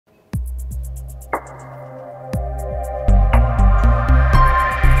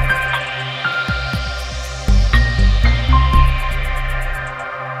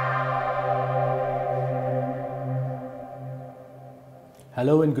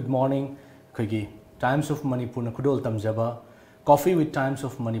Hello and good morning. Khoi Times of Manipur na kudol tamjaba Coffee with Times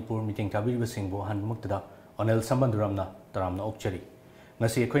of Manipur meeting tabiriba singbo hanmuktada ONEL SHAMBANDURAM na taramna okchari.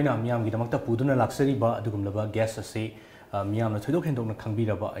 Ngasi khoina miyam gi damakta puduna laksari ba adugumlaba guest ase miyam na thoidok hendokna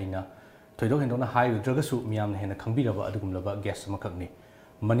khangbiraba aina thoidok hendokna hairudragasu miyam na hena khangbiraba adugumlaba guest amakakni.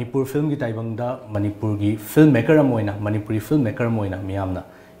 Manipur film gi taibangda Manipur gi filmmaker amoina Manipuri filmmaker amoina miyamna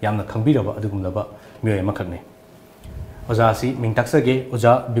yamna khangbiraba adugumlaba miyoy amakakni. Oja si mingtaksage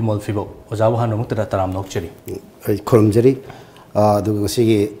Oja BIMOL PHIBOU Oja wahan muktada taram nokchari khurumjari aduga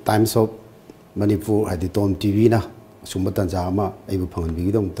sigi Times of Manipur haditom TV na sumbatan jama aibu phangan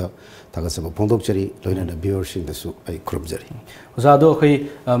bi dong ta tagasaba phongdokchari loina na viewersing dasu ai khurumjari Oja do khoi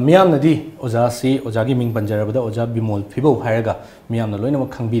miyam nadi Oja si Oja gi ming panjarabada Oja BIMOL PHIBOU hairaga miyam na loina ma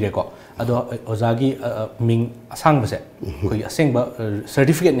khangbire ko ado Oja gi ming asang base khoi asengba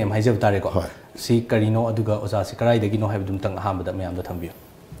certificate name haijab tare ko si karino aduga Oja si karai dagi no haibdum tang ahambada mayam da thambiyo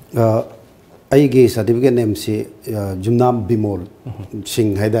aigi certificate name si Jumnam BIMOL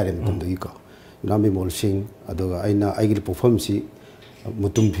Singh haidare mutundagi ko Jumnam BIMOL Singh aduga aina aigi perform si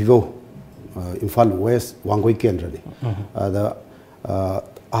mutum PHIBOU Imphal West Wangoi Kendra ni ada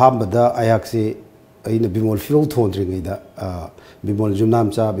ahambada ayak si aina BIMOL PHIBOU thondringai da BIMOL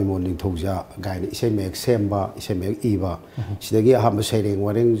Jumnam cha BIMOL ningthouja gaini isai mek semba isai mek iba sidagi ahamba saireng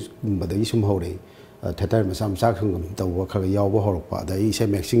wareng badagi sum hore theater masam sak khangam tawwa khaga yawba horokpa da isai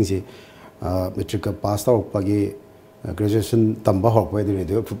mek singsi metric pass tawpa gi graduation tamba horokpa de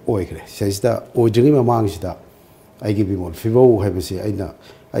de oikre saisda ojingi mamang sida aigi BIMOL PHIBOU haibasi aina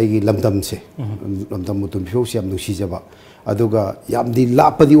aigi lamdam se lamdam mutum PHIBOU siam nungsijaba aduga yamdi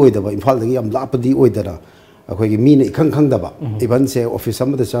lapadi oidaba Imphal dagi yam lapadi oidara akhoi mina ikhang khangdaba even se office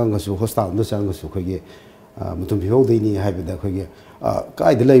amada changasu hostel amada changasu khoi mutum PHIBOU deini haibada khoi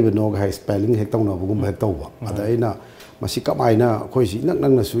kai de leibno ga spelling hek tawna bugum hek tawba ada ina masi kamaina khoi si nak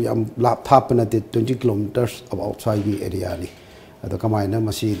nang nasu yam lap thapna te 20 kilometers outside the area ni ada kamaina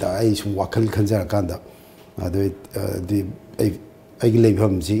masi da ai sum wakhal khanjar kanda ado di ai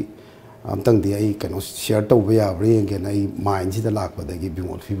leibham ji amtang di ai kano share tawba ya bre nge ai mind ji da lakpa da gi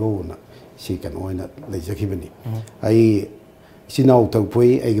BIMOL PHIBOU na si kan oina leijakhibani ai sinau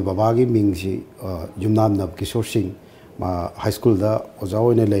tawpoi ai gi baba gi ming si Jumnam nab Kishore Singh ma high school da oja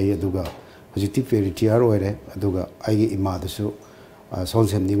oina lei aduga hojiti pe retire oire aduga ai gi ima dasu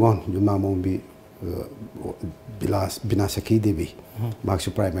sonsem ningon Jumnam mongbi binasaki devi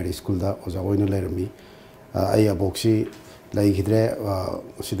maksu primary school da oja oina leirami ai aboksi lai khidre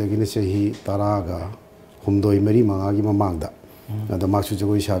sidagi ne sehi taraga humdoi mari manga gi mamangda ada maksu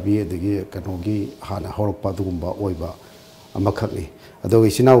jagoi sabi adagi kanogi hana horokpa dugumba oiba amakhakni ado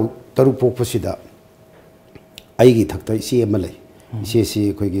isinau taru pokposida aigi thakta isi emalai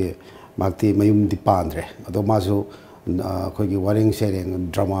isi khoigi makti mayum di pandre ado masu khoigi wareng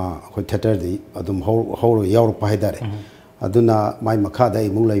sereng drama khoi theater di adum horo yaurpa haidare aduna mai makhada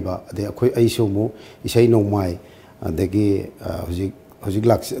imung leiba ade khoi aisu mu isai nomai adagi hojik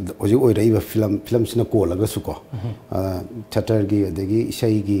oiraiba film sina kolaga suko theater gi adagi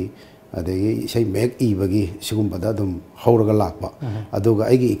isai mek ibagi sigumbada adum horaga lakpa aduga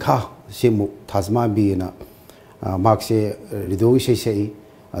aigi ikha semu thasma bi na makse rido isai sei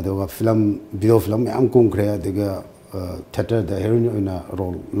aduga video film am kungkre adaga theater da heroine oina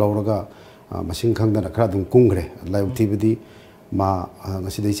role lawraga masing khangdana khara dum kungkre live tv ma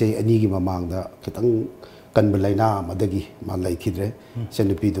ngasidai sei ani gi mamangda kitang kanba laina madagi ma laikidre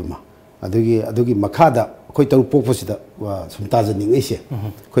senupi duma adugi makhada khoi taru pokposida wa sumta janing ese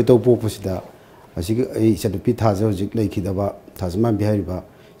khoi taru pokposida asigi ai senupi thaja hojik laikidaba thajma bihariba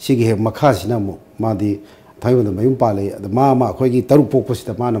sigi he makhasina mo madi thaibanda mayum pale ma khoi gi taru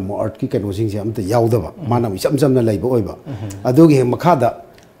pokposida mana mo art ki kano sing se amta yaudaba mana mi samjamna laiba oiba adugi he makhada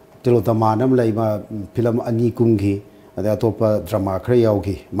tilota manam laiba film ani kunghi ada topa drama khara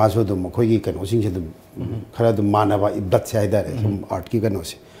yaugi maso dum khoi gi kano sing se dum khara dum manaba ibdat sai dare sum art ki kano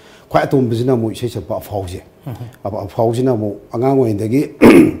se khwa tom bizna mo sei sapa phause aba phausina mo angang oin dagi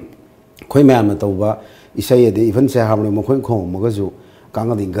khoi mayam na tawba isai ade even se hamne mo khoi khom mo gazu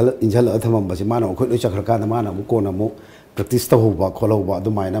kanga dingal injal athamam basi mana khoi loi chakhar ka na mana mo kona mo practice ta hoba kholoba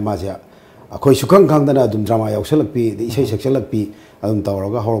du maina ma ja khoi sukhang khang dana dum drama yausalakpi de isai saksalakpi adum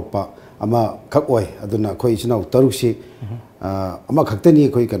tawraga horokpa ama khak oi aduna khoi sinau taruksi ama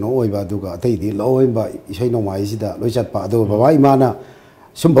khaktani khoi kano oiba aduga atai di loimba isai nomai sida loi chatpa adu baba imana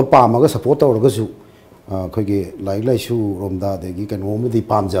sumba pamaga support tawraga su khoi ge lai su romda de gi kano mudi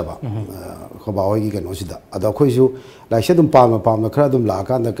pamjaba khoba oi gi kano sida ada khoi su lai se dum pamna khara dum la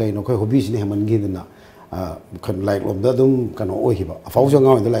kan da kai no khoi hobby sine heman gi dina kan lai romda dum kano oi hiba afau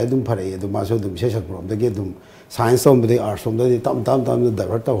janga da lai dum phare dum ma so dum se sak rom da ge dum science तौबदे arts तौबदे तम तम तम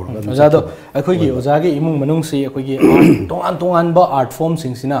divert तौरगा ओजादो अखोगी ओजागे इमुंग मनुंग से अखोगी तोंगान तोंगान बा art form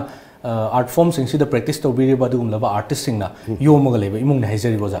सिंगसिना art form सिंगसिदा practice तौबिरिबा दुगुमलबा artist सिंगना योमगा लेबा इमुंग ना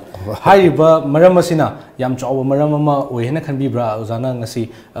हाइजरी ओजा हाइरिबा मरम असिना याम चाव मरम अमा ओहेना खनबिब्रा ओजाना ngasi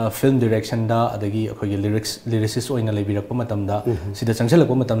फिल्म डायरेक्शन दा अदगी अखोगी लिरिसिस्ट ओइना लेबिरकपा मतमदा सिदा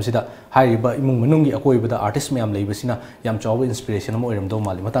चंगसलकपा मतमसिदा हाइरिबा इमुंग मनुंगी अकोइबदा आर्टिस्ट मयाम लेबसिना याम चाव इंस्पिरेशन अमा ओइरमदो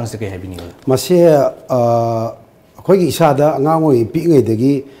माली मतंग से कै हाइबिनी मसे अखोगी इसादा अंगांग ओइ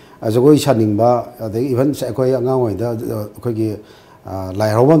पिङैदगी जगोइ सानिंगबा अदगी इवन अखोई अंगांग ओइदा अखोगी लाई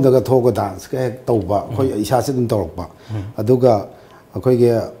हरवमदगा थोगा डांस के तौबा अखोई इसासे दुम तौरकपा अदुगा अखोगी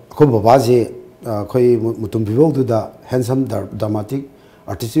अखो बाबाजे अखोई Mutum फिबौदुदा handsome dramatic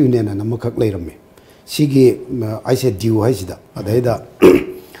artist union नमखक लेरमे सिगी आइसे ड्यू हाइसिदा अदैदा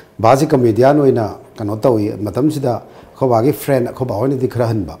बाजे कमेडियन ओइना कनो तौई मतमसिदा खोबागी फ्रेंड खोबाहोइना दिखरा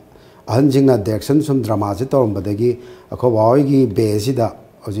हनबा अहनजिंगना डायरेक्शन सुम ड्रामा से तौरमबदगी अखोबाहोइगी बेसिदा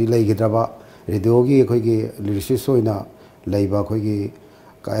हजि लेगिद्रबा रेडियोगी अखोगी लिरिसिस्ट ओइना लेबा अखोगी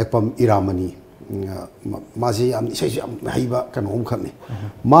कायपम इरामनी मासी याम इसे याम हाइबा कनोम खने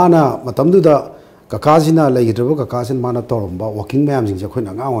माना मतमदुदा ककाजिना लेगिद्रबा ककासिन माना तौरमबा वर्किंग मैम जिंग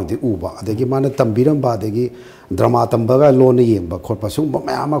अखोइना गांगोदि उबा अदगी माना तंबिरमबा अदगी ड्रामा तंबगा लोन येंबा खोरपा सुम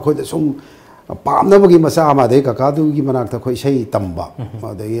मैम अखोइदा सुम पामनबगी मसा अमादे ककादुगी मनाक्ता खोइ सही तंबा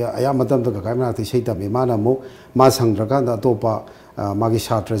अदगी अया मतमदा ककाय मनाक्ता सही तंबे माना मो मा संग्रकांदा तोपा मागी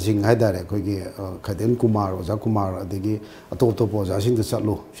छात्र सिंह हाइदारे अखोगी खदेन कुमार ओजा कुमार अदगी अतोप तोप ओजा सिंग द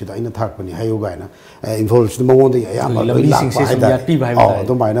चलो सिदा इन थाकपनी हायो गायना इन्वॉल्व सिद मंगोंद या लबी सिंग से यापी भाई भाई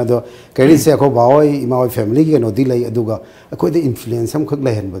तो माइना दो कैरी से अखो बाओय इमाओय फैमिली के नोदी लई अदुगा अखोइदे इन्फ्लुएंस हम खक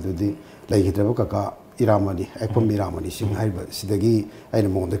लहन बदुदी लईगिद्रबा कका इरामनी एकपम इरामनी सिंह हाइबा सिदगी आइना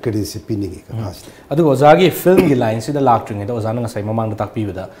मंगोंद क्रेडिट से पिनिगी कका अदु ओजागी फिल्म की लाइन सिदा लाक्ट्रिंग दा ओजाना ngasai mamang da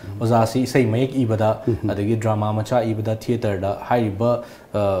takpibada oza si isai mayek ibada adagi drama macha ibada theater da haiba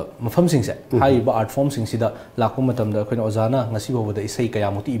mafam sing se haiba art form sing sida lakpa matam da khoina ozana ngasi bawda isai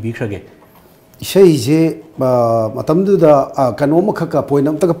kaya muti ibikrage isai je matam du da kanoma khaka point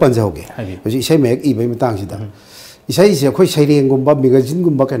am taka panjauge hoji isai mayek ibai matang sida isai je khoi saireng gumba magazine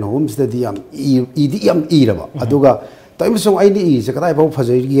gumba kana hom sida di yam idi yam iraba aduga time song I knee is कदाई बाउ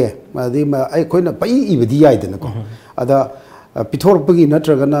फजैरिगे मादि मा आई खोइना पई इबदि याइदन को अदा पिथोरपगी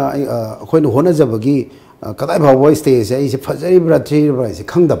नत्रगना खोइना होनजबगी कदाई बाउ stage I से फजैरि ब्रा three ब्रा से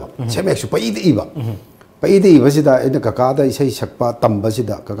खंगदबा सेमेक्सु पई दि इबसिदा इन ककादा इसै सकपा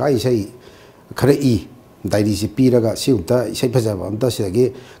तंबसिदा कका इसै खरे इ दाइरी से पीरगा सिउता इसै फजबा अमता सिदगी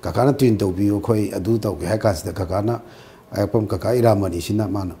ककाना ट्विन तौबियो खोइ अदु तौगे हाकासदा ककाना आयपम कका इरामनी सिना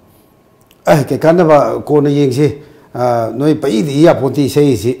माना के कानबा कोना येंगसे नोई पईदी या पोती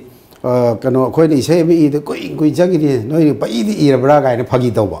सही सी कनो खोइने इसे मी इद कोइ कोइ जगिनि नोई पईदी इरबरा गाइने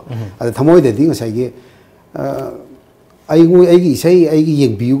फगी तौबा अद थमोइ दि ngसाइगे आइगी सही आइगी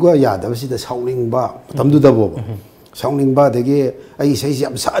येंबियुगा यादबसिदा साउनिंगबा तमदुदबो साउनिंगबा दगे आइ सही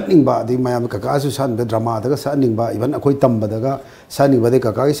याम सानिंगबा दि मायाम ककासु सानबे ड्रामा दगा सानिंगबा इवन अखोइ तंबदगा सानिंगबा दे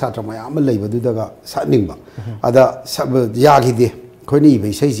ककागे सात्र मायाम लैबदुदगा सानिंगबा अदा सब यागिदे खोइने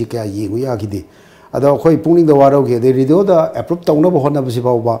इबै सही सि क्या येंगु यागिदे अदा खोइ पुनिंग द वारोगे दे रेडियो दा approve तौनब होनबसि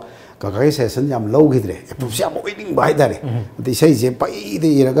बाउबा ककागे session yam लौगिद्रे approve yam ओइनिंग by दारे दि सही जे पई दे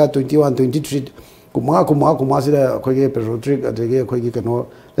इरगा 21 23 कुमा से खोगे पेट्रोट्रिक अदगे खोगे कनो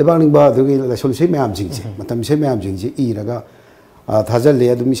लेबांग बा दगे लसोल से मैम जिंग से मतम से मैम जिंग से इरगा थाजले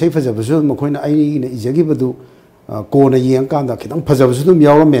अदुम इसे फजबसु मखोइना आइनी इजगी बदु कोना येंग कांदा खितंग फजबसु दुम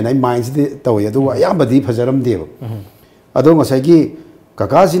यावमे नाइ माइंड से तवे अदु अयाबदि फजरम देब अदो ngसाइगी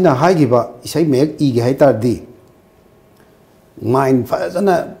ककाजिना हाइगिबा इसै मेक इगे हाइतारदी माइंड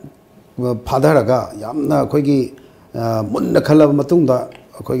फजना फादरगा यामना खोगी मुन्ना खलब मतुंगदा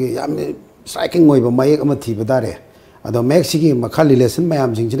खोगी याम स्ट्राइकिंग ओइबा मयक अमा थिबा दारे अदो मेक सिगी मखा रिलेशन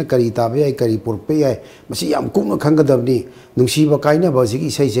मयाम जिंगसिना करी ताबे याइ करी पुरपे याइ मसी याम कुमना खंगदबनी नुंसीबा काइनाबा सिगी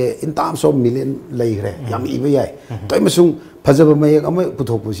इसैसे इन टर्म्स ऑफ मिलियन लेग्रे याम इबा याइ तोइमसुंग फजबा मयक अमा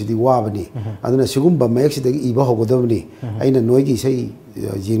पुथोकपसिदि वाबनी अदुना सिगुम्बा मयक सिदगी इबा होगदबनी आइना नोइगी इसै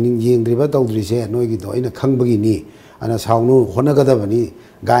येंद्रिबा तौद्रिसे नोइगी दो आइना खंगबगिनी अना साउनु होनगदबनी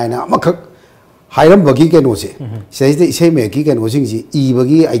गायना अमखक हाइरमबगी केनोसे सैदे इसै मेकी केनोसिंगजी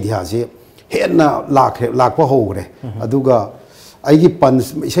इबगी आइडिया से हेन्ना लाखपा होग्रे अदुगा आइगी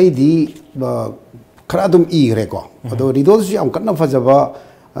पंच इसैदी खरा दुम इग्रे को अदो रिदोसु याम कन्ना फजबा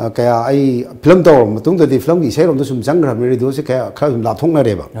कया आई फिल्म तौर मतुंगदि फिल्म की इसै रोमदा सुम जंग्रम रिदो से कया खरा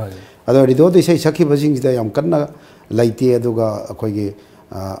लाथोंगनरेबा अदो रिदो दि इसै सखि बजिंगजिदा याम कन्ना लाइते अदुगा अखोइगे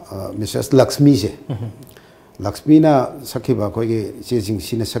मिसेस लक्ष्मी से लक्ष्मीना सखिबा अखोइगे chasing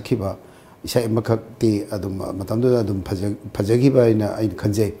Cina सखिबा isai makakti adum matamdu adum phajagi ba ina ai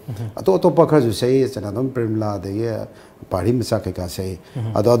khanje ato pakha ju sei chanadam premla de ye pari macha kai ka sei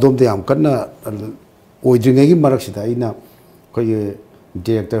ado adom de am kanna oidringe gi marak sida ina khoi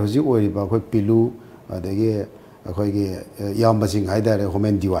director hoji oi ba khoi pilu adege khoi gi yam basing haidare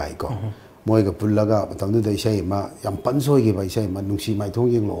homen diwai ko moi ga pullaga matamdu de isai ma yam pansoi gi ba isai ma nungsi mai thong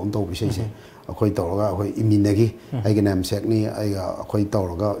yeng lo om to bi sei se akhoi tawraga akhoi iminagi ai ga nam sek ni ai ga akhoi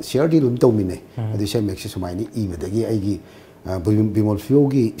tawraga share di lum tawmine adu sei mek si sumai ni i bedagi ai gi bimol phibou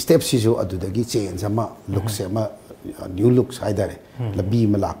gi step si jo adu dagi change ama look se ma new looks haidare labi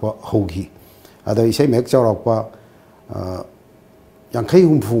ma lakwa hogi adu isai mek chawrak pa yang khai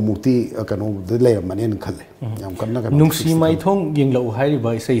humfu mukti kanu de le manen khale yam kanna kan nungsi mai thong yeng lo hai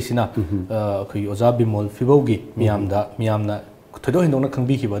ba sei sina khoi oza bimol phibou gi miyamna thodo hindong na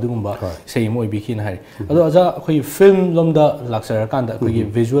khangbi ki ba dugumba sei moi bi kin hai ado aja khoi film lomda laksara kan da khoi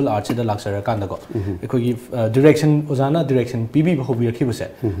visual art da laksara kan da ko khoi direction ozana direction pb hobi rakhi base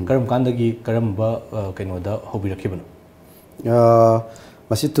karam kan da gi karam ba kaino da hobi rakhi bano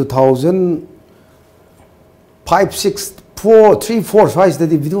masi 2005 6 4 3 4 5 da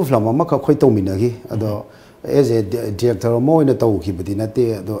di video film ma ka khoi tomina gi ado as a director mo ina tau ki badi na te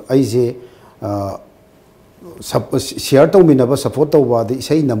ado ai je share tomina ba support to ba di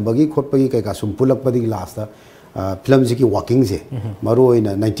sei number gi khot pagi kai ka sum pulak padi last film ji ki walking je maro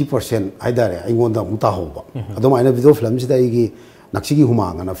ina 90% haidare ai ngon da muta ho ba ado ma ina video film ji da gi nakchi gi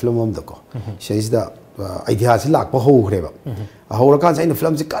humang na film om da ko sei da idea si lak pa ho khre ba ho ra kan sai na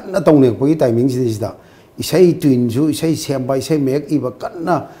film ji kan na tong ne pagi timing ji da isai twin ju isai sem ba isai mek i ba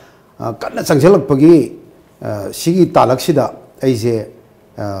kanna changjalak pagi sigi talak sida ai je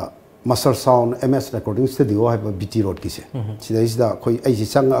master sound ms recording studio ha bt road ki se sida sida khoi ai ji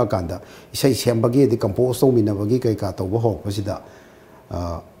chang a kan da isai sem bagi di compose to min bagi kai ka to bo ho sida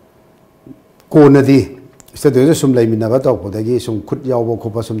ko na di studio sum lai min ba to ko da gi sum khut yaw bo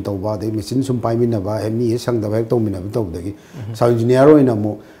khopa sum to ba de machine sum pai min ba mi sang da ba to min ba to da gi sound engineer oi na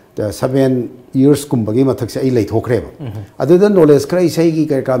mo 7 years kumbagi mathak se ai lei thokre ba adu da knowledge krai sai gi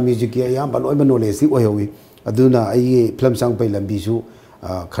ka music ya yam ba loi ma knowledge ti oi howi aduna ai film sang pai lambi su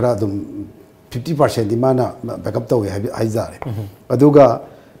khara dum 50% di mana backup to hai jare aduga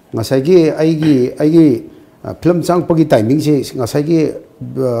ngasai gi ai gi film sang pagi timing se ngasai gi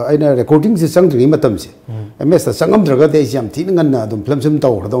aina recording se sang dri matam se ms ta sangam draga de jam tin ngan na dum film sum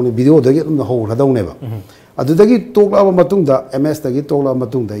taw radong ni video da gi dum ho radong ne ba adudagi tokla matung da ms dagi tokla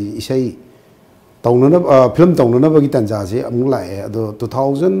matung da isai tawnana film tawnana bagi tanja se amung lae ado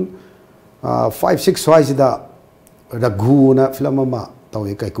 2005 6 swai da raghu na film ma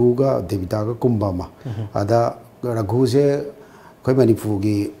tawi kaiku ga devita ga kumba ma ada raghu se khoi manipur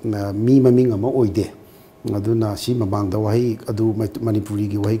gi mi maming ama oide aduna si mamang da wahi adu manipuri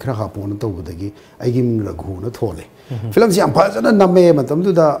gi wahi khra ha pon to budagi aigim raghu na thole film si am phajana namme matam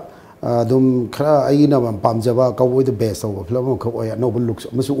du da dum khra aina pamjaba kawoi the best of film ko oi noble looks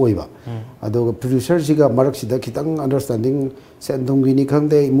masu oiba adoga producer siga marak sida khitang understanding sendung gi ni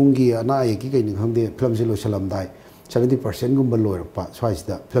khangde imungi ana ye ki kai ni khangde film si lo salam dai 70% gum baloi pa swais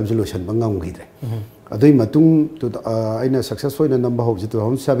da film si lo san bangam gi dre adoi matung to aina successful na number ho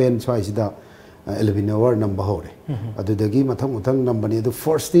 2007 swais da 11 hour number ho re adudagi mathang number ni the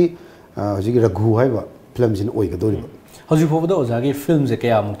first di hoji raghu haiba film sin oi ga dori Howji Poboda Ozagi films ke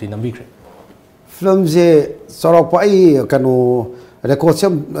kaya mukti nambikre film je sorok pa ai kanu record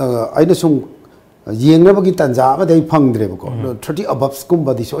sam aina sum yengra bagi tanja ma dai phangdre ko 30 above skum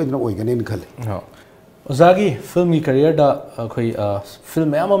badi so ina oi ganen khale Ozagi film ki career da khoi film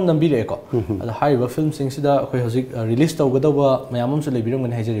mayamam nambire ko ada haiba film sing sida khoi hojik release tawgadawa mayamam su leibiram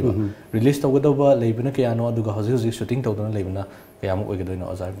gan haijariba release tawgadawa leibina kaya no aduga hojik shooting tawdana leibina kaya muk oi gadoina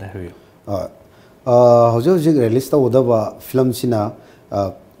Ozagi da hayo hojik release tawdaba film sina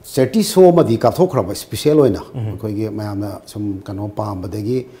certi show ma di ka thokhraba special oina khoi ge mayamna sum kano pam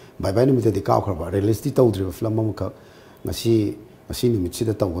badagi bye bye nimit di ka khraba release ti tawdri film ma ka ngasi nimit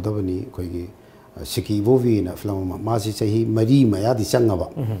sida tawdaba ni khoi ge Siki Bovi na film ma si sahi mari maya di changaba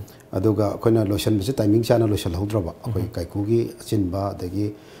aduga koina lotion bi timing chana lotion hodraba koi kaiku gi chinba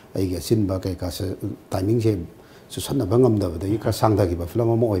dagi ai ge chinba kai ka timing je su sanna bangam da dagi ka sangda gi ba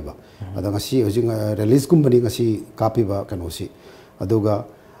film ma oiba adanga si hojing release company ngasi copy ba kanosi aduga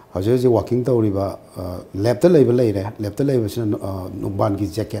hoje working tawriba lab ta leiba leire lab ta leiba sin nukban gi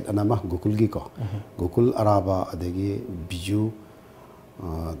jacket anama gokul gi ko gokul araba adagi biju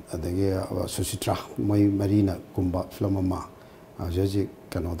adagi Susitra mai marina kumba film ma aje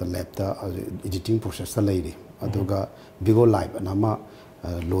kano the lab ta editing process ta leiri aduga bigo live nama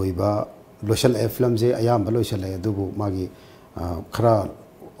loiba local film je ayam local adubu magi khara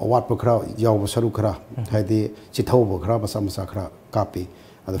अवाट खरा याव सरू खरा हाइदे चिथौब खरा मसा मसा खरा copy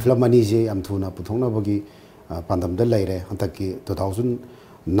अद film अनी से याम थुना पुथोंनाबगी पांदम द लेरे हंतकी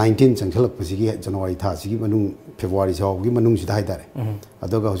 2019 चंगलपसिगी जनवरी था सिगी मनुंग फेब्रुवारी सावगी मनुंग सिदा हाइदारे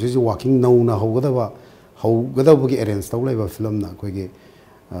अदोगा होजि वाकिंग नौना होगदबगी अरेंज तौ लेबा फिल्म ना कोइगे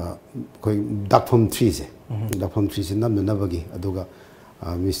कोई दाफम 3 से दाफम 3 से नमनबगी अदोगा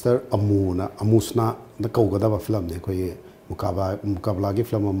मिस्टर अमूसना द कौगदबा फिल्म ने कोई मुकाबला की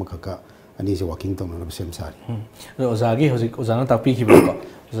फिल्म अमखका अनि से वाकिंग तौना सेम सारी ओजागी होजिक ओजाना तापी खिबको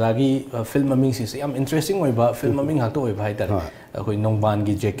ओजागी फिल्म ममिंग से याम इंटरेस्टिंग ओइबा फिल्म ममिंग हातो ओइबा हाइतार अखोई नोंबान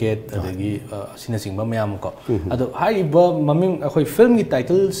की जैकेट अदगी सिना सिंगबा मयाम को अदो हाइबा ममिंग अखोई फिल्म की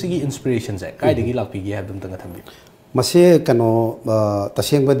टाइटल सिगी इंस्पिरेशन से काइदगी लापीगी हाबदम तंग थंबी मसे कनो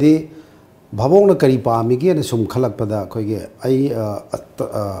तसेंगबदी भाबोंगना करी पामिगे न सुम खलकपदा अखोइगे आई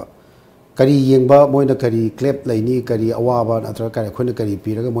करी येंबा मोइना करी क्लेप लाइनी करी अवाबा नत्र करी अखोइना करी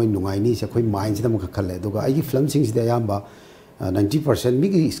पीरगा मोइ नुंगाइनी से अखोइ माइंड से मुख खल्ले दुगा आई फिल्म सिंग से याम्बा 90%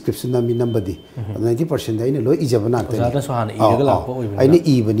 मिगी स्क्रिप्ट ना मी नंबदी 90% दैने लो इजबना ते जादा सुहान इरगा लापो ओइबना आइने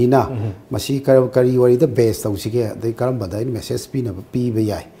इबनीना मसी करी वरी द बेस तौसिगे दै करम बदाइ मेसेज पीना पीबे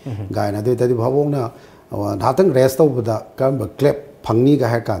याय गायना दे तदि भाबोंगना नातंग रेस्ट तौबदा करम क्लेप फंगनी गा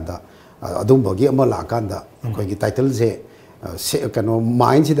है कांदा अदुम बगी अमा ला कांदा अखोइगी टाइटल से कनो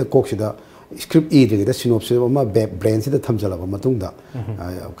माइंड से द कोक से द स्क्रिप्ट इदगे द सिनॉप्सिस अमा ब्रेन से द थमजलाबा मतुंगदा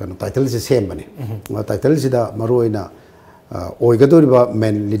कनो टाइटल से सेम बने टाइटल से the मरोइना ओइगदोरिबा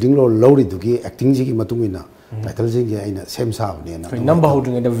main leading role lorry दुगी acting जी की मतुंगिना टाइटल जिंगे आइना सेम साबने ना नंबर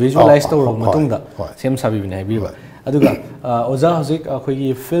होदुंगे द विजुअलाइज तौर मतुंगदा सेम साबी बिनाय बिबा अदुगा ओजा हजिक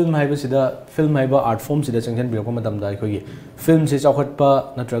अखोगी फिल्म हाइबसिदा फिल्म हाइबा आर्ट फॉर्म सिदा चंगन बिरको मतमदा अखोगी फिल्म से चौखटपा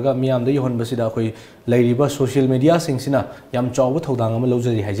नत्रगा मियाम द योहनबसिदा अखोई लैरिबा सोशल मीडिया सिंगसिना याम चौब थौदांग अमा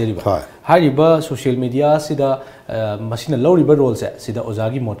लौजरी हाइजरिबा हाइरिबा सोशल मीडिया सिदा मसिना लौरिबा रोल से सिदा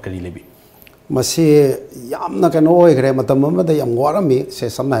ओजागी मोट करी लेबी मसे यामना कनो ओइग्रे मतम अमदा याम वारमी से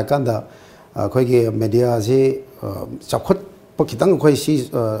समना कांदा अखोगी मीडिया से चौखट खितंग अखोई सी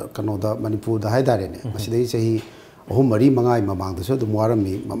कनो दा मणिपुर दा हाइदारेने मसिदai सही अहम मरी मंगाई ममांग दसो दु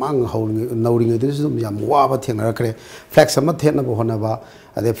वारमी ममांग हौरिंग नौरिंग दसो याम वाबा थेंगरखरे फ्लैक्स अमा थेनबो होनबा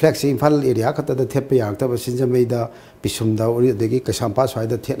अदे फ्लैक्स इम्फाल एरिया खत द थेप याक्तब सिंजमेदा पिसुमदा ओरि अदगी कसामपा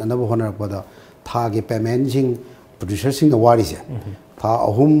स्वाइदा थेननबो होनरपदा थागे पेमेंट सिंग प्रोड्यूसर सिंग वारी से था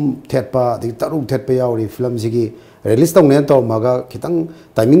अहम थेपा अदगी तरुक थेपा यावरी फिल्म सिगी रिलीज तौने तौमगा खितंग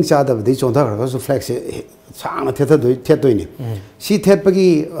टाइमिंग चादबदि चोंथाखरगसु फ्लैक्स सांगना थेतोइनी सी थेपगी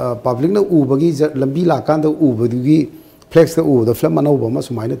पब्लिक न उबगी लंबी लाकांद उबदुगी फ्लैक्स द उबद फिल्म अनौब अमा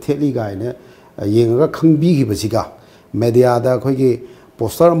सुमाइना थेली गायने येंगा खंगबीगिबसिगा मीडिया दा अखोगी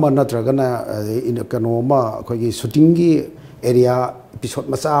पोस्टर अमा नत्रगना कनोमा अखोगी शूटिंग की एरिया एपिसोड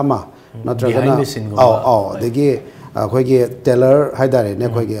मचा अमा नत्रगना अदगी अखोगी टेलर हाइदारे ने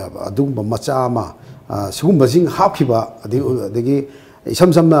अखोगी अदुंब मचा अमा सिगुंबसिंग हापखिबा अदगी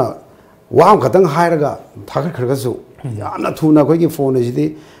इसम समना वाम खतंग हायरगा थाखरखरगसु यामना थुना अखोगी फोन असिदि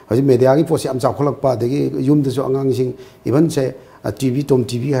हजि मीडिया की पोस्ट याम चाखलकपा अदगी युमदसु अंगांगसिंग इवन से TV Tom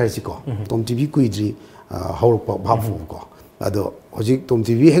TV हायरसिको Tom TV कुइद्री हौरपा भाफुको अदो हजि टॉम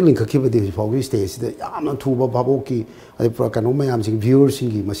टीवी हेलिंग खखिबदि फाउगी स्टेज सिदा यामना थुबा भाबोकी अदि प्रो कनो मयामसिंग व्यूअर्स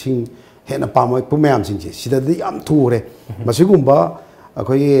सिंगी मसिंग हेना पामोय पु मयामसिंग सिदादि याम थुरे मसिगुंबा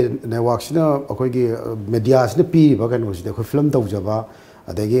अखोगी नेटवर्कसिना अखोगी मीडियासिना पीबा कनोसिदा अखोई फिल्म तौजबा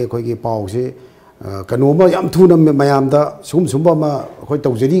अदगी अखोगी पाउसे कनोमा याम थुना मयामदा सुम मा अखोई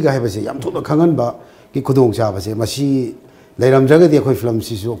तौजरी गा हाइबसे याम थुना खंगनबा की खुदोंग चाबसे मसी लेरमजगदि अखोई फिल्म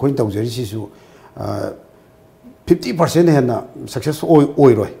सिसु अखोई तौजरी सिसु 50% हेना सक्सेस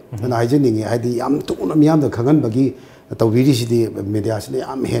ओइरोय ना हाइजनिंगे हाइदि याम थुना मियामदा खंगनबगी तौबिरिसिदि मीडियासिना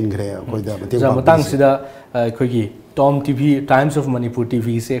याम हेनग्रे अखोइदा मतंग सिदा अखोगी Tom TV times of Manipur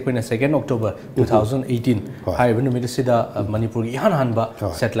TV से अखोइना 2 अक्टोबर 2018 हाइबन नुमित सिदा Manipur इहान हानबा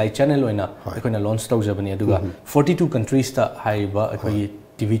satellite channel ओइना अखोइना launch तौजबनी अदुगा 42 countries ता हाइबा अखोगी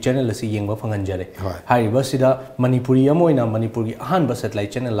टीवी चैनल असी येंगबा फंगनजरे हाइबा सिदा मणिपुरी अमोइना मणिपुर की अहानबा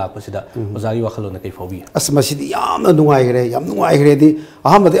सैटेलाइट चैनल लाप सिदा ओजागी वखलोना कै फौबी अस मसिदि याम नुंगाइग्रे दि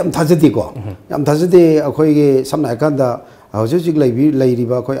अहामदि याम थाजदि को याम थाजदि अखोइगे समना कांदा हौजिक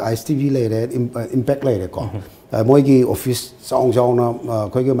लैरिबा अखोइ आईएस टीवी लैरे इंपैक्ट लैरे को मोइगी ऑफिस चाउना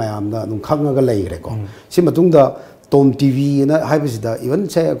अखोइगे मयामदा नुं खंगगा लैग्रे को सि मतुंगदा टॉम टीवी ना हाइबसिदा इवन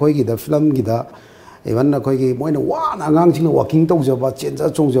से अखोइगी the film Gida even अखोइगी Moina वाना आंगांसिंग वाकिंग तौजबा चेंजा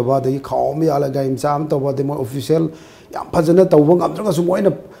चोंजबा दि खाओम याला गाइम चाम तौबा दि मोइ ऑफिशियल याम फजना तौबा ngamjragasu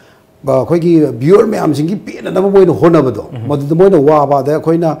Moina अखोइगी viewer मयामसिंगी पेननबा Moina होनबदो मदु Moina Baba दा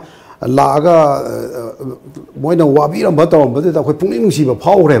अखोइना लागा मोइना वाबिरम बतौम बदु अखोइ पुंगनिंग नुसिबा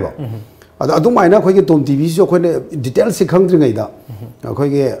फावरेबा ꯑꯗꯨꯃꯥꯏꯅ ꯑꯩꯈꯣꯏꯒꯤ ꯇꯣꯝ ꯇꯤꯚꯤꯁꯨ ꯑꯩꯈꯣꯏꯅ ꯗꯤꯇꯦꯜꯁꯤ ꯈꯪꯗ꯭ꯔꯤꯉꯩꯗ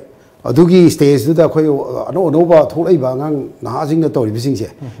ꯑꯩꯈꯣꯏꯒꯤ ꯑꯗꯨꯒꯤ ꯁ꯭ꯇꯦꯖꯇꯨꯗ ꯑꯩꯈꯣꯏ ꯑꯅꯧ ꯑꯅꯧꯕ ꯊꯣꯛꯂꯛꯏꯕ ꯑꯉꯥꯡ ꯅꯍꯥꯁꯤꯡꯅ ꯇꯧꯔꯤꯕꯁꯤꯡꯁꯦ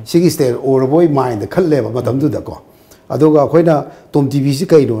ꯁꯤꯒꯤ ꯁ꯭ꯇꯦꯖ ꯑꯣꯏꯔꯕꯣꯏ ꯃꯥꯏꯟꯗ ꯈꯜꯂꯦꯕ ꯃꯇꯝꯗꯨꯗꯀꯣ ꯑꯗꯨꯒ ꯑꯩꯈꯣꯏꯅ ꯇꯣꯝ ꯇꯤꯚꯤꯁꯤ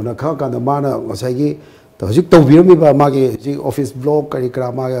ꯀꯩꯅꯣꯅ ꯈꯪꯉꯀꯥꯟꯗ ꯃꯥꯅ ꯉꯁꯥꯏꯒꯤ ꯍꯧꯖꯤꯛ ꯇꯧꯕꯤꯔꯝꯃꯤꯕ ꯃꯥꯒꯤ ꯍꯧꯖꯤꯛ ꯑꯣꯐꯤꯁ ꯕ꯭ꯂꯣꯛ ꯀꯔꯤ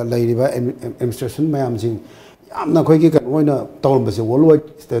ꯀꯔꯥ ꯃꯥꯒ ꯂꯩꯔꯤꯕ ꯑꯦꯗꯃꯤꯅꯤꯁꯇ꯭ꯔꯦꯁꯟ ꯃꯌꯥꯝꯁꯤꯡ ꯌꯥꯝꯅ ꯑꯩꯈꯣꯏꯒꯤ ꯀꯩꯅꯣ ꯑꯣꯏꯅ ꯇꯧꯔꯝꯕꯁꯦ ꯋꯥꯔꯜ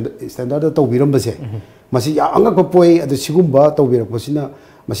ꯋꯥꯏꯗ ꯁ꯭ꯇꯦꯟꯗꯔꯗ ꯇꯧꯕꯤꯔꯝꯕꯁꯦ ꯃꯁꯤ ꯌꯥꯝ ꯑꯉꯛꯄ ꯄꯣꯛꯏ ꯑꯗꯨ ꯁꯤꯒꯨꯝꯕ ꯇꯧꯕꯤꯔꯛꯄꯁꯤꯅ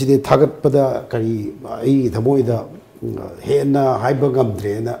ꯃꯁꯤꯗꯤ ꯊꯥꯒꯠꯄꯗ ꯀꯔꯤ ꯑꯩꯒꯤ ꯊꯃꯣꯏꯗ ꯍꯦꯟꯅ ꯍꯥꯏꯕ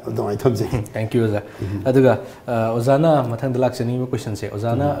ꯉꯝꯗ꯭ꯔꯦꯅ ꯑꯗꯨꯃꯥꯏꯅ ꯊꯝꯖꯩ ꯊꯦꯡꯛ ꯌꯨ ꯑꯣꯖꯥ ꯑꯗꯨꯒ ꯑꯣꯖꯥꯅ ꯃꯊꯪꯗ ꯂꯥꯛꯆꯅꯤꯡꯕ ꯀꯣꯏꯁꯟꯁꯦ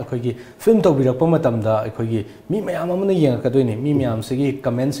ꯑꯣꯖꯥꯅ ꯑꯩꯈꯣꯏꯒꯤ ꯐꯤल्म ꯇꯧꯕꯤꯔꯛꯄ ꯃꯇꯝꯗ ꯑꯩꯈꯣꯏꯒꯤ ꯃꯤ ꯃꯌꯥꯝ ꯑꯃꯅ ꯌꯦꯡꯉꯛꯀꯗꯣꯏꯅꯤ ꯃꯤ ꯃꯌꯥꯝꯁꯤꯒꯤ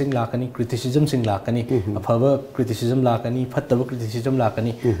ꯀꯃꯦꯟꯠꯁꯤꯡ ꯂꯥꯛꯀꯅꯤ ꯀ꯭ꯔꯤꯇꯤꯁꯤꯖꯝꯁꯤꯡ ꯂꯥꯛꯀꯅꯤ ꯑꯐꯕ ꯀ꯭ꯔꯤꯇꯤꯁꯤꯖꯝ ꯂꯥꯛꯀꯅꯤ ꯐꯠꯇꯕ ꯀ꯭ꯔꯤꯇꯤꯁꯤꯖꯝ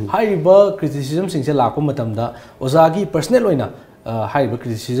ꯂꯥꯛꯀꯅꯤ ꯍꯥꯏꯔꯤꯕ ꯀ꯭ꯔꯤꯇꯤꯁꯤꯖꯝꯁꯤꯡꯁꯦ ꯂꯥꯛꯄ ꯃꯇꯝꯗ ꯑꯣꯖꯥꯒꯤ ꯄꯔꯁꯅꯦꯜ ꯑꯣꯏꯅ ꯍꯥꯏꯔꯤꯕ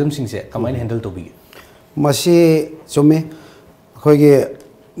ꯀ꯭ꯔꯤꯇꯤꯁꯤꯖꯝꯁꯤꯡꯁꯦ ꯀꯃꯥꯏꯅ ꯍꯦꯟꯗꯜ ꯇꯧꯕꯤꯒꯦ ꯃꯁꯤ ꯆꯨꯝꯃꯤ ꯑꯩꯈꯣꯏꯒꯤ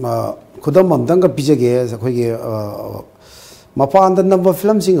ꯈꯨꯗꯝ ꯑꯃꯇꯪꯒ ꯄꯤꯖꯒꯦ ꯑꯩꯈꯣꯏꯒꯤ ꯃꯄꯥꯟꯗ ꯅꯝꯕ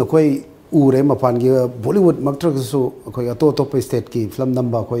ꯐꯤꯂꯝꯁꯤꯡ ꯑꯩꯈꯣꯏ ꯎꯔꯦ ꯃꯄꯥꯟꯒꯤ ꯕꯣꯂꯤꯋꯨꯗ ꯃꯛꯇ꯭ꯔꯒꯁꯨ ꯑꯩꯈꯣꯏ ꯑꯇꯣꯞ ꯑꯇꯣꯞꯄ ꯁ꯭ꯇꯦꯠꯀꯤ ꯐꯤꯂꯝ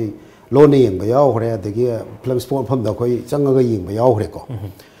ꯅꯝꯕ ꯑꯩꯈꯣꯏ ꯂꯣꯟꯅ ꯌꯦꯡꯕ ꯌꯥꯎꯈ꯭ꯔꯦ ꯑꯗꯒꯤ ꯐꯤꯂꯝ ꯁ꯭ꯄꯣꯠ ꯃꯐꯝꯗ ꯑꯩꯈꯣꯏ ꯆꯪꯉꯒ ꯌꯦꯡꯕ ꯌꯥꯎꯈ꯭ꯔꯦꯀꯣ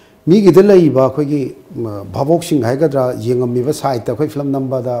ꯃꯤꯒꯤꯗ ꯂꯩꯔꯤꯕ ꯑꯩꯈꯣꯏꯒꯤ ꯚꯥꯕꯣꯛꯁꯤꯡ ꯍꯥꯏꯒꯗ꯭ꯔꯥ ꯌꯦꯡꯉꯝꯃꯤꯕ ꯁꯥꯏꯠꯇ ꯑꯩꯈꯣꯏ ꯐꯤꯂꯝ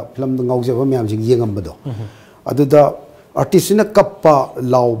ꯅꯝꯕꯗ ꯐꯤꯂꯝꯗ ꯉꯥꯎꯖꯕ ꯃꯌꯥꯝꯁꯤꯡ ꯌꯦꯡꯉꯝꯕꯗꯣ ꯑꯗꯨꯗ ꯑꯥꯔꯇꯤꯁꯁꯤꯅ ꯀꯞꯄ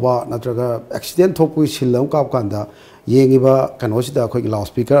ꯂꯥꯎꯕ ꯅꯠꯇ꯭ꯔꯒ ꯑꯦꯛꯁꯤꯗꯦꯟ ꯊꯣꯛꯄꯒꯤ ꯁꯤꯜ ꯑꯃ ꯀꯥꯞꯄ ꯀꯥꯟꯗ ꯌꯦꯡꯉꯤꯕ ꯀꯩꯅꯣꯁꯤꯗ ꯑꯩꯈꯣꯏꯒꯤ ꯂꯥꯎꯠ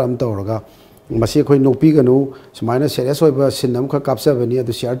ꯁ꯭ꯄꯤꯀꯔ ꯑꯃ ꯇꯧꯔꯒ ꯃꯁꯤ ꯑꯩꯈꯣꯏ ꯅꯣꯛꯄꯤꯒꯅꯨ ꯁꯨꯃꯥꯏꯅ ꯁꯦꯔꯤꯌꯁ ꯑꯣꯏꯕ ꯁꯤꯟ ꯑꯃꯈꯛ ꯀꯥꯞꯆꯕꯅꯤ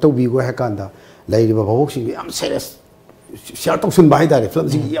ꯑꯗꯨ ꯁꯤꯌꯥꯔ ꯇꯧꯕꯤꯌꯨ ꯍꯥꯏ ꯀꯥꯟꯗ ꯂꯩꯔꯤꯕ ꯚꯥꯕꯣꯛꯁꯤꯡꯗꯨ ꯌꯥꯝ ꯁꯦꯔꯤꯌꯁ ꯁꯤꯌꯥꯔ ꯇꯧꯁꯟꯕ ꯍꯥꯏꯇꯥꯔꯦ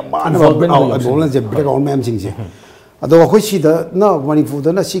ꯐꯤꯂꯝꯁꯤꯡꯒꯤ ꯌꯥꯝ ꯃꯥꯟꯅꯕ ꯕꯦꯛꯒ꯭ꯔꯥꯎꯟ ꯃꯌꯥꯝꯁꯤꯡꯁꯦ ꯑꯗꯣ ꯑꯩꯈꯣꯏ ꯁꯤꯗꯅ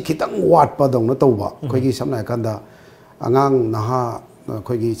ꯃꯅꯤꯄꯨꯔꯗꯅ ꯁꯤ ꯈꯤꯇꯪ ꯋꯥꯠꯄꯗꯧꯅ ꯇꯧꯕ ꯑꯩꯈꯣꯏꯒꯤ ꯁꯝꯅ ꯍꯥꯏꯔꯀꯥꯟꯗ ꯑꯉꯥꯡ ꯅꯍꯥ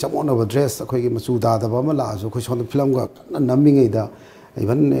ꯑꯩꯈꯣꯏꯒꯤ ꯆꯃꯣꯠꯅꯕ ꯗ꯭ꯔꯦꯁ ꯑꯩꯈꯣꯏꯒꯤ ꯃꯆꯨ ꯇꯥꯗꯕ ꯑꯃ ꯂꯥꯛꯑꯁꯨ ꯑꯩꯈꯣꯏ ꯁꯣꯝꯗ ꯐꯤꯂꯝꯒ ꯀꯟꯅ ꯅꯝꯃꯤꯉꯩꯗ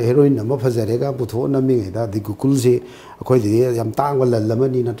इवन हेरोइन अमा फजरेगा पुथो नमीदा दी गुकुलसी अखोइदि याम तांगबा लल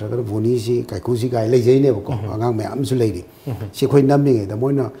अमनी नत्रगा बोनीसी काइकुसी गाय लेजैनेबको आंगांग मयामसु लेरि सि खोइ नमीदा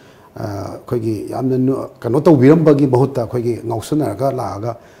मोइना अखोइगी यामना कनो तौबिरमबगी बहुता अखोइगी ngौसनरगा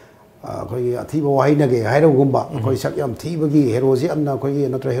लागा अखोइगी अथीबा वाहिनगे हाइरोगुम्बा अखोइ सक याम थीबगी हेरोजी यामना अखोइगी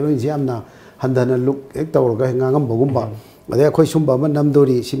नत्र हेरोइन जी यामना हंदना लुक एक तौरगा ngangamबगुम्बा अदे अखोइ सुम्बा अमा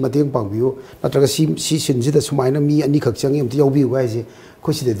नमदोरी सि मतेंग पांगबियो नत्रगा सि सिनजिदा सुमाइना मी अनि खक चंगे अमति याउबियो गाइसे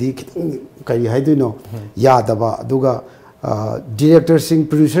अखोइ सिददि खितंग कई हाइदुनो यादबा अदुगा डायरेक्टर सिंग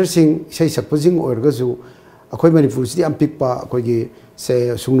प्रोड्यूसर सिंग इसाइ सकपजिंग ओरगसु अखोइ मणिपुर सिदि याम पिकपा अखोइगी से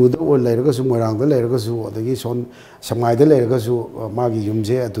सुंगनुदा ओर लेरगसु मोरांगदा लेरगसु अदगी सोन समाइदा लेरगसु मागी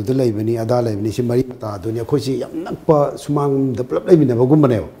युमजे अदुदा लेबनी अदा लेबनी सि मरि मता दुनि अखोइ सि याम नकपा सुमांग द प्लप लेबिना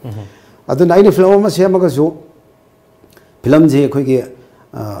बगुमने अदुना आइना फिल्म अमा सेमगसु फिल्म जे अखोइगी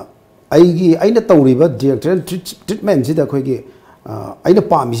आइगी आइना तौरिबा डायरेक्टर ट्रीटमेंट सिदा अखोइगी आइना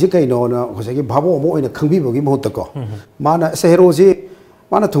पामिसे कइनोना होसेगी भाबो अमो ओइना खंबिबगी महत्तको माना हेरोजी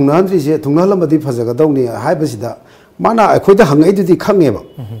माना थुंगनाहंद्रिसे थुंगनाहलमदि फजगदौनी हाइबसिदा माना अखोइदा हंगैदुदि खंगेबा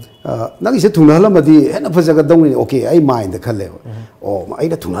नंगिसे थुंगनाहलमदि हेना फजगदौनी ओके आई माइंड खल्लेबा ओ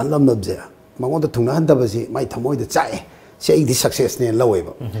आइना थुंगनाहलमनबजे मंगोदा थुंगनाहंदबसि माइ थमोइदा चाए से आइदि सक्सेस ने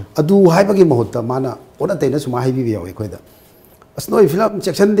लवेबा अदु हाइबगी महत्ता माना ओना तैना सुमा हाइबि यावे अखोइदा असनोइ फिल्म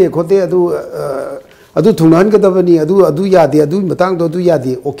सेक्शन दे खोते अदु थुंगनाहनगदबनी अदु यादे अदु मतंग दो अदु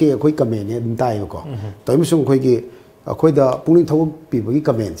यादे ओके अखोइ कमेंट ने दम ताइबको तैमसुम अखोइगी अखोइदा पुनिंग थौ पिबगी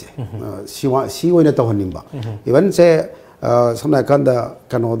कमेंट से सी ओइना तहनिंबा इवन से समना कांदा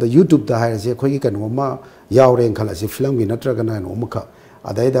कनो द यूट्यूब दा हाइसे अखोइगी कनो मा यावरें खलासे फिल्म गी नत्रगना नोमखा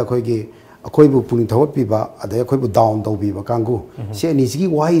अदाइदा अखोइगी अखोइबु पुनिंग थौ पिबा अदै अखोइबु डाउन तौबिबा कांगु से निसिगी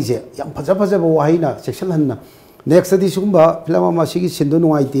वाही से याम फजा फजाबा वाहीना सेक्शन हन्ना नेक्स्ट दी सुंबा फिल्म अमा सिगी सिंदो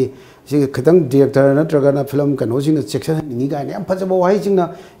नुआइते सि खतंग डायरेक्टर नत्रगना फिल्म कनो सिंग सेक्शन हन्नी गाने याम फजाबा वाही सिंगना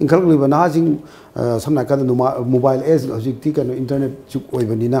इंखलगलिबा ना सिंग समना कादा मोबाइल एज हजिक्ति कनो इंटरनेट जुग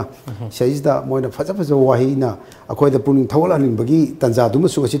ओइबनिना सैजदा मोइना फजा फजाबा वाहीना अखोइदा पुनिंग थौला हनिंबगी तंजा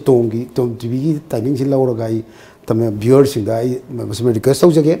दुमसु गसि टोम टीवी की टाइमिंग सि लौरगाई तमे व्यूअर सिंगा आई मसमे रिक्वेस्ट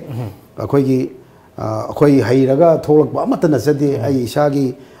तौजगे अखोइगी अखोइ हैरगा थोलकबा अमत नसदे आई इसागी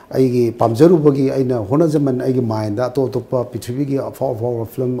आइगी पामजरुबगी आइना होनजमन आइगी माइंदा तो तोपा पृथ्वीगी अफाव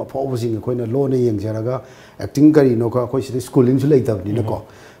फिल्म अफावसिंग अखोइना लोने यंगजरगा एक्टिंग करिनो का अखोइ सिदि स्कूलिंग सु लेतबनिनको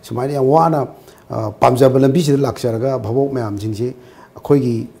सुमाइना याम वाना पामजब लंबी सिद लाक्सरगा भवोक मयाम सिंगसि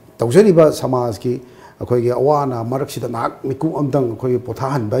अखोइगी तौजरिबा समाज की अखोइगी अवाना मरकसिदा नाक मिकु अमतंग अखोइ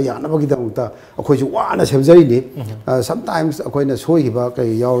पोथाहनबा यानबगी दंता अखोइजु वाना सेमजरिनि समटाइम्स अखोइना सोइबा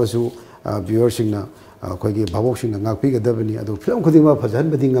कई यावरसु व्यूअरसिंगना अखोइगी भावोकसिंगना ngaakpigadaबनी अदु फिल्म खुदिमा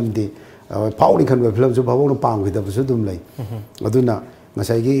फजहनबदी ngamde फाउनी खनबा फिल्मसु भावोकना पांगदबसु दुम लै अदुना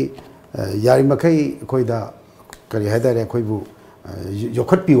ngसाइगी यारि मखै अखोइदा करि हाइदारे अखोइबु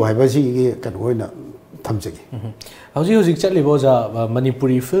योखटपिउ हाइबासि कन होइना ꯊꯝꯖꯒꯦ ꯍꯧꯖꯤꯛ ꯆꯠꯂꯤꯕ ꯑꯣꯖꯥ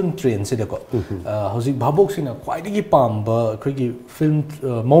ꯃꯅꯤꯄꯨꯔꯤ ꯐꯤꯜꯝ ꯇ꯭ꯔꯦꯟꯁꯤꯗꯀꯣ ꯍꯧꯖꯤꯛ ꯚꯥꯕꯣꯛꯁꯤꯡꯅ ꯈ꯭ꯋꯥꯏꯗꯒꯤ ꯄꯥꯝꯕ ꯑꯩꯈꯣꯏꯒꯤ ꯐꯤल्म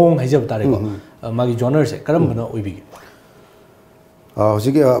ꯃꯑꯣꯡ ꯍꯥꯏꯖꯕ ꯇꯥꯔꯦꯀꯣ ꯃꯥꯒꯤ ꯖꯣꯅꯔꯁꯦ ꯀꯔꯝꯕꯅ ꯑꯣꯏꯕꯤꯒꯦ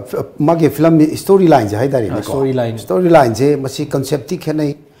ꯍꯧꯖꯤꯛ ꯃꯥꯒꯤ ꯐꯤꯂꯝ ꯁ꯭ꯇꯣꯔꯤ ꯂꯥꯏꯟꯁꯦ ꯍꯥꯏꯇꯥꯔꯦꯅꯦꯀꯣ ꯁ꯭ꯇꯣꯔꯤ ꯂꯥꯏꯟꯁꯦ ꯃꯁꯤ ꯀꯟꯁꯦꯞꯇꯤ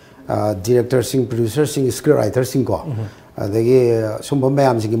ꯈꯦꯠꯅꯩ ꯗꯤꯔꯦꯛꯇꯔꯁꯤꯡ ꯄ꯭ꯔꯣꯗ꯭ꯌꯨꯁꯔꯁꯤꯡ ꯁ꯭ꯀ꯭ꯔꯤꯞ ꯔꯥꯏꯇꯔꯁꯤꯡꯀꯣ ꯑꯗꯒꯤ ꯁꯨꯝꯕ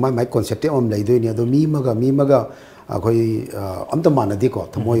ꯃꯌꯥꯝꯁꯤꯡꯒꯤ ꯃꯥꯏ ꯀꯣꯟꯁꯦꯞꯇꯤ ꯑꯃ ꯂꯩꯗꯣꯏꯅꯤ ꯑꯗꯣ ꯃꯤ ꯑꯃꯒ ꯑꯩꯈꯣꯏ ꯑꯝꯇ ꯃꯥꯟꯅꯗꯦꯀꯣ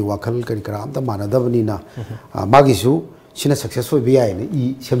ꯊꯃꯣꯏ ꯋꯥꯈꯜ ꯀꯔꯤ ꯀꯔꯥ ꯑꯝꯇ ꯃꯥꯟꯅꯗꯕꯅꯤꯅ ꯃꯥꯒꯤꯁꯨ ꯁꯤꯅ ꯁꯛꯁꯦꯁ ꯑꯣꯏꯕ ꯌꯥꯏꯅ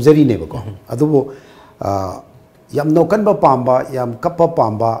ꯁꯦꯝꯖꯔꯤꯅꯦꯕꯀꯣ ꯑꯗꯨꯕꯨ ꯌꯥꯝ ꯅꯣꯛꯀꯟꯕ ꯄꯥꯝꯕ ꯌꯥꯝ ꯀꯞꯄ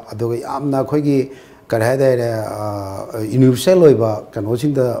ꯄꯥꯝꯕ ꯑꯗꯨꯒ ꯌꯥꯝꯅ ꯑꯩꯈꯣꯏꯒꯤ ꯀꯔꯤ ꯍꯥꯏꯇꯥꯔꯦ ꯌꯨꯅꯤꯚꯔꯁꯦꯜ ꯑꯣꯏꯕ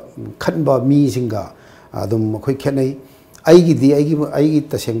ꯀꯩꯅꯣꯁꯤꯡꯗ ꯈꯟꯕ ꯃꯤꯁꯤꯡꯒ ꯑꯗꯨꯝ ꯑꯩꯈꯣꯏ ꯈꯦꯠꯅꯩ ꯑꯩꯒꯤ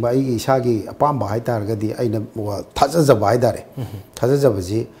ꯇꯁꯦꯡꯕ ꯑꯩꯒꯤ ꯏꯁꯥꯒꯤ ꯑꯄꯥꯝꯕ ꯍꯥꯏꯇꯥꯔꯒꯗꯤ ꯑꯩꯅ ꯊꯥꯖꯖꯕ ꯍꯥꯏꯇꯥꯔꯦ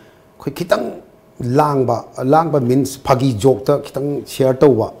ꯊꯥꯖꯖꯕꯁꯤ ꯑꯩꯈꯣꯏ ꯈꯤꯇꯪ ꯂꯥꯡꯕ ꯃꯤꯟꯁ ꯐꯥꯒꯤ ꯖꯣꯛꯇ ꯈꯤꯇꯪ ꯁꯤꯌꯔ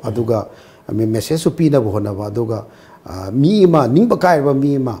ꯇꯧꯕ ꯑꯗꯨꯒ ꯃꯦꯁꯦꯖꯁꯨ ꯄꯤꯅꯕ ꯍꯣꯠꯅꯕ ꯑꯗꯨꯒ ꯃꯤ ꯑꯃ ꯅꯤꯡꯕ ꯀꯥꯏꯔꯕ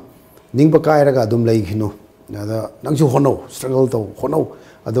ꯃꯤ ꯑꯃ ꯅꯤꯡꯕ ꯀꯥꯏꯔꯒ ꯑꯗꯨꯝ ꯂꯩꯈꯤꯅꯨ ꯑꯗ ꯅꯪꯁꯨ ꯍꯣꯠꯅꯧ ꯁ꯭ꯇ꯭ꯔꯒꯜ ꯇꯧ ꯍꯣꯠꯅꯧ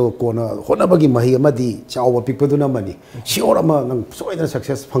ꯑꯗꯨꯒ ꯀꯣꯟꯅ ꯍꯣꯠꯅꯕꯒꯤ ꯃꯍꯩ ꯑꯃꯗꯤ ꯆꯥꯎꯕ ꯄꯤꯛꯄꯗꯨꯅ ꯑꯃꯅꯤ ꯁꯤꯌꯣꯔ ꯑꯃ ꯅꯪ ꯁꯣꯏꯗꯅ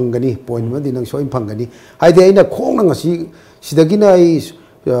ꯁꯛꯁꯦꯁ ꯐꯪꯒꯅꯤ ꯄꯣꯏꯟ ꯑꯃꯗꯤ ꯅꯪ ꯁꯣꯏꯅ ꯐꯪꯒꯅꯤ ꯍꯥꯏꯗꯤ ꯑꯩꯅ ꯈꯣꯡꯅ ꯉꯁꯤ ꯁꯤꯗꯒꯤꯅ ꯑꯩ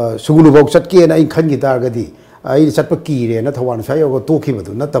ꯁꯨꯒꯨꯅꯨꯐꯥꯎ ꯆꯠꯀꯦꯅ ꯑꯩ ꯈꯟꯈꯤ ꯇꯥꯔꯒꯗꯤ ꯑꯩꯅ ꯆꯠꯄ ꯀꯤꯔꯦꯅ ꯊꯧꯕꯥꯜ ꯁ꯭ꯋꯥꯏ ꯌꯧꯔꯒ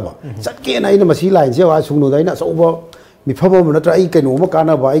ꯇꯣꯛꯈꯤꯕꯗꯨ ꯅꯠꯇꯕ ꯆꯠꯀꯦꯅ ꯑꯩꯅ ꯃꯁꯤ ꯂꯥꯏꯟꯁꯦ ꯁꯨꯒꯨꯅꯨꯗ ꯑꯩꯅ ꯑꯆꯧꯕ ꯃꯤꯐꯝ ꯑꯃ ꯅꯠꯇ꯭ꯔꯒ ꯑꯩ ꯀꯩꯅꯣꯝꯃ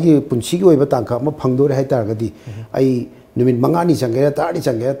ꯀꯥꯟꯅꯕ ꯑꯩꯒꯤ ꯄꯨꯟꯁꯤꯒꯤ ꯑꯣꯏꯕ ꯇꯥꯡꯀꯛ ꯑꯃ ꯐꯪꯗꯣꯔꯦ ꯍꯥꯏꯇꯥꯔꯒꯗꯤ ꯑꯩ ꯅꯨꯃꯤꯠ 5ꯅꯤ ꯆꯪꯒꯦꯔꯥ 10ꯅꯤ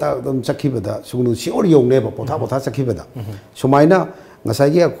ꯆꯪꯒꯦꯔꯥ ꯑꯗꯨꯝ ꯆꯠꯈꯤꯕꯗ ꯁꯨꯒꯨꯅꯨ ꯁꯤꯌꯣꯔ ꯌꯧꯅꯦꯕ ꯄꯣꯊꯥ ꯆꯠꯈꯤꯕꯗ ꯁꯨꯃꯥꯏꯅ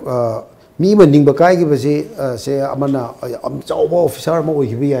ꯉꯁꯥꯏꯒꯤ ꯃꯤ ꯑꯃ ꯅꯤꯡꯕ ꯀꯥꯏꯈꯤꯕꯁꯤ ꯁꯦ ꯑꯃꯅ ꯌꯥꯝ ꯆꯥꯎꯕ ꯑꯣꯐꯤꯁꯥꯔ ꯑꯃ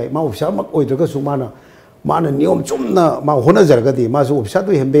ꯑꯣꯏꯈꯤꯕ ꯌꯥꯏ ꯃꯥ ꯑꯣꯐꯤꯁꯥꯔꯃꯛ ꯑꯣꯏꯗ꯭ꯔꯒꯁꯨ ꯃꯥꯅ ꯅꯤꯌꯣꯝ ꯆꯨꯝꯅ ꯃꯥ ꯍꯣꯠꯅꯖꯔꯒꯗꯤ ꯃꯥꯁꯨ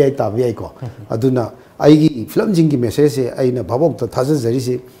ꯑꯣꯐꯤꯁꯥꯔꯗꯨ ꯍꯦꯟꯕ ꯌꯥꯏ ꯇꯥꯕ ꯌꯥꯏꯀꯣ ꯑꯗꯨꯅ ꯑꯩꯒꯤ ꯐꯤꯂꯝꯁꯤꯡꯒꯤ ꯃꯦꯁꯦꯖꯁꯦ ꯑꯩꯅ ꯚꯥꯕꯣꯛꯇ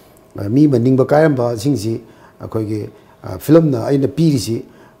ꯊꯥꯖꯖꯔꯤꯁꯤ ꯃꯤ ꯑꯃ ꯅꯤꯡꯕ ꯀꯥꯏꯔꯝꯕꯁꯤꯡꯁꯤ ꯑꯩꯈꯣꯏꯒꯤ ꯐꯤꯂꯝꯅ ꯑꯩꯅ ꯄꯤꯔꯤꯁꯤ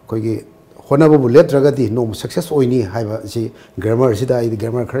ꯑꯩꯈꯣꯏꯒꯤ ꯍꯣꯠꯅꯕꯕꯨ ꯂꯦꯞꯇ꯭ꯔꯒꯗꯤ ꯅꯣꯡꯃ ꯁꯛꯁꯦꯁ ꯑꯣꯏꯅꯤ ꯍꯥꯏꯕꯁꯤ ꯒ꯭ꯔꯥꯃꯔꯁꯤꯗ ꯑꯩꯗꯤ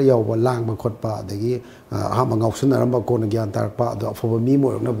ꯒ꯭ꯔꯥꯃꯔ ꯈꯔ ꯌꯥꯎꯕ ꯂꯥꯡꯕ ꯈꯣꯠꯄ ꯑꯗꯒꯤ ꯑꯍꯥꯟꯕ ꯉꯥꯎꯁꯟꯅꯔꯝꯕ ꯀꯣꯟꯅ ꯒ꯭ꯌꯥꯟ ꯇꯥꯔꯛꯄ ꯑꯗꯣ ꯑꯐꯕ ꯃꯤ ꯑꯃ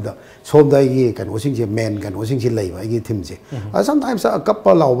ꯑꯣꯏꯔꯛꯅꯕꯗ ꯁꯣꯝꯗ ꯑꯩꯒꯤ ꯀꯩꯅꯣꯁꯤꯡꯁꯦ ꯃꯦꯟ ꯀꯩꯅꯣꯁꯤꯡꯁꯦ ꯂꯩꯕ ꯑꯩꯒꯤ ꯊꯤꯝꯁꯦ ꯁꯝꯇꯥꯏꯝꯁ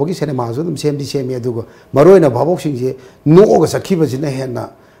ꯀꯞꯄ ꯂꯥꯎꯕꯒꯤ ꯁꯤꯅꯦꯃꯥꯁꯨ ꯑꯗꯨꯝ ꯁꯦꯝꯃꯤ ꯑꯗꯨꯒ ꯃꯔꯨꯑꯣꯏꯅ ꯚꯥꯕꯣꯛꯁꯤꯡꯁꯦ ꯅꯣꯛꯑꯒ ꯆꯠꯈꯤꯕꯁꯤꯅ ꯍꯦꯟꯅ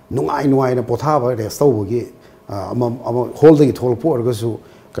ꯅꯨꯡꯉꯥꯏꯅ ꯄꯣꯊꯥꯕ ꯔꯦꯁ ꯇꯧꯕꯒꯤ ꯑꯃ ꯍꯣꯜꯗꯒꯤ ꯊꯣꯛꯂꯛꯄ ꯑꯣꯏꯔꯒꯁꯨ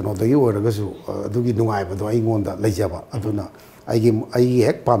ꯀꯩꯅꯣꯗꯒꯤ ꯑꯣꯏꯔꯒꯁꯨ ꯑꯗꯨꯒꯤ ꯅꯨꯡꯉꯥꯏꯕꯗꯣ ꯑꯩꯉꯣꯟꯗ ꯂꯩꯖꯕ ꯑꯗꯨꯅ ꯑꯩꯒꯤ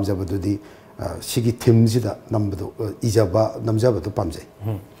ꯍꯦꯛ ꯄꯥꯝꯖꯕꯗꯨꯗꯤ ꯁꯤꯒꯤ ꯊꯤꯝꯁꯤꯗ ꯅꯝꯖꯕꯗꯣ ꯄꯥꯝꯖꯩ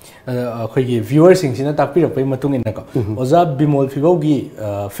ꯑꯩꯈꯣꯏꯒꯤ ꯚ꯭ꯌꯨꯋꯔꯁꯤꯡꯁꯤꯅ ꯇꯥꯛꯄꯤꯔꯛꯄꯒꯤ ꯃꯇꯨꯡ ꯏꯟꯅꯀꯣ ꯑꯣꯖꯥ ꯕꯤꯃꯣꯜ ꯐꯤꯕꯧꯒꯤ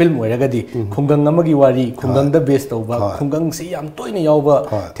ꯐꯤल्म ꯑꯣꯏꯔꯒꯗꯤ ꯈꯨꯡꯒꯪ ꯑꯃꯒꯤ ꯋꯥꯔꯤ ꯈꯨꯡꯒꯪꯗ ꯕꯦꯁ ꯇꯧꯕ ꯈꯨꯡꯒꯪꯁꯤ ꯌꯥꯝ ꯇꯣꯏꯅ ꯌꯥꯎꯕ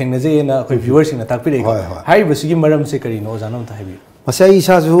ꯊꯦꯡꯅꯖꯩꯅ ꯑꯩꯈꯣꯏ ꯚ꯭ꯌꯨꯋꯔꯁꯤꯡꯅ ꯇꯥꯛꯄꯤꯔꯛꯏꯀꯣ ꯍꯥꯏꯔꯤꯕꯁꯤꯒꯤ ꯃꯔꯝꯁꯦ ꯀꯔꯤꯅꯣ ꯑꯣꯖꯥꯅ ꯑꯝꯇ ꯍꯥꯏꯕꯤꯌꯨ ꯃꯁꯤ ꯑꯩ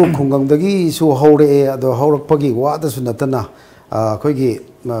ꯏꯁꯥꯁꯨ ꯈꯨꯡꯒꯪꯗꯒꯤꯁꯨ ꯍꯧꯔꯛꯑꯦ ꯑꯗꯣ ꯍꯧꯔꯛꯄꯒꯤ ꯋꯥꯗꯁꯨ ꯅꯠꯇꯅ ꯑꯩꯈꯣꯏꯒꯤ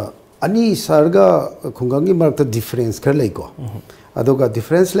ꯑꯅꯤ ꯁꯍꯔꯒ ꯈꯨꯡꯒꯪꯒꯤ ꯃꯔꯛꯇ ꯗꯤꯐꯔꯦꯟꯁ ꯈꯔ ꯂꯩꯀꯣ ꯑꯗꯨꯒ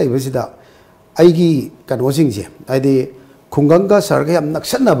ꯗꯤꯐꯔꯦꯟꯁ ꯂꯩꯕꯁꯤꯗ ꯑꯩꯒꯤ ꯀꯩꯅꯣꯁꯤꯡꯁꯦ ꯍꯥꯏꯗꯤ ꯈꯨꯡꯒꯪꯒ ꯁꯍꯔꯒ ꯌꯥꯝ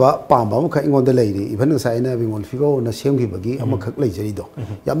ꯅꯛꯁꯟꯅꯕ ꯄꯥꯝꯕ ꯑꯃꯈꯛ ꯑꯩꯉꯣꯟꯗ ꯂꯩꯔꯤ ꯏꯚꯟ ꯉꯁꯥꯏ ꯑꯩꯅ ꯕꯤꯃꯣꯜ ꯐꯤꯕꯧꯅ ꯁꯦꯝꯈꯤꯕꯒꯤ ꯑꯃꯈꯛ ꯂꯩꯖꯔꯤꯗꯣ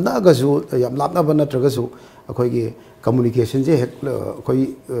ꯌꯥꯝ ꯅꯛꯑꯒꯁꯨ ꯌꯥꯝ ꯂꯥꯞꯅꯕ ꯅꯠꯇ꯭ꯔꯒꯁꯨ ꯑꯩꯈꯣꯏꯒꯤ ꯀꯝꯃꯨꯅꯤꯀꯦꯁꯟꯁꯦ ꯍꯦꯛ ꯑꯩꯈꯣꯏ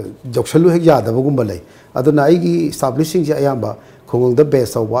ꯌꯧꯁꯜꯂꯨ ꯍꯦꯛ ꯌꯥꯗꯕꯒꯨꯝꯕ ꯂꯩ ꯑꯗꯨꯅ ꯑꯩꯒꯤ ꯏꯁꯇꯥꯕ꯭ꯂꯤꯁꯁꯤꯡꯁꯦ ꯑꯌꯥꯝꯕ ꯈꯨꯡꯒꯪꯗ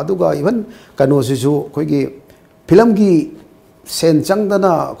ꯕꯦꯁ ꯇꯧꯕ ꯑꯗꯨꯒ ꯏꯚꯟ ꯀꯩꯅꯣꯁꯤꯁꯨ ꯑꯩꯈꯣꯏꯒꯤ ꯐꯤꯂꯝꯒꯤ ꯁꯦꯟ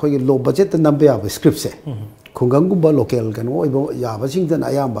ꯆꯪꯗꯅ ꯑꯩꯈꯣꯏꯒꯤ ꯂꯣ ꯕꯖꯦꯠꯇ ꯅꯝꯕ ꯌꯥꯕ ꯁ꯭ꯀ꯭ꯔꯤꯞꯁꯦ ꯈꯨꯡꯒꯪꯒꯨꯝꯕ ꯂꯣꯀꯦꯜ ꯀꯩꯅꯣ ꯑꯣꯏꯕ ꯌꯥꯕꯁꯤꯡꯗꯅ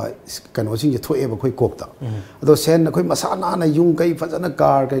ꯑꯌꯥꯝꯕ ꯀꯩꯅꯣꯁꯤꯡꯁꯦ ꯊꯣꯛꯑꯦꯕ ꯑꯩꯈꯣꯏ ꯀꯣꯛꯇ ꯑꯗꯣ ꯁꯦꯟ ꯑꯩꯈꯣꯏ ꯃꯁꯥ नाना ꯌꯨꯝ ꯀꯩ ꯐꯖꯅ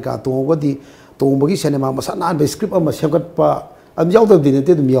ꯀꯥꯔ ꯀꯩꯀꯥ ꯇꯣꯡꯉꯒꯗꯤ ꯇꯣꯡꯕꯒꯤ ꯁꯤꯅꯦꯃꯥ ꯃꯁꯥ नानꯕ ꯁ꯭ꯀ꯭ꯔꯤꯞ ꯑꯃ ꯁꯦꯝꯒꯠꯄ ꯑꯗꯨꯝ ꯌꯥꯎꯗꯕꯗꯤ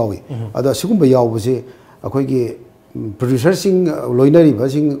ꯅꯠꯇꯦ ꯑꯗꯨꯝ ꯌꯥꯎꯏ ꯑꯗꯣ ꯑꯁꯤꯒꯨꯝꯕ ꯌꯥꯎꯕꯁꯦ ꯑꯩꯈꯣꯏꯒꯤ ꯄ꯭ꯔꯣꯗ꯭ꯌꯨꯁꯔꯁꯤꯡ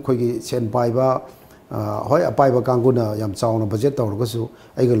ꯂꯣꯏꯅꯔꯤꯕꯁꯤꯡ ꯑꯩꯈꯣꯏꯒꯤ ꯁꯦꯟ ꯄꯥꯏꯕ ꯍꯣꯏ ꯑꯄꯥꯏꯕ ꯀꯥꯡꯕꯨꯅ ꯌꯥꯝ ꯆꯥꯎꯅ ꯕꯖꯦꯠ ꯇꯧꯔꯒꯁꯨ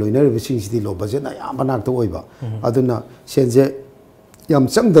ꯑꯩꯒ ꯂꯣꯏꯅꯔꯤꯕꯁꯤꯡꯁꯤꯗꯤ ꯂꯣ ꯕꯖꯦꯠꯅ ꯑꯌꯥꯝꯕ ꯉꯥꯛꯇ ꯑꯣꯏꯕ ꯑꯗꯨꯅ ꯁꯦꯟꯁꯦ ꯌꯥꯝ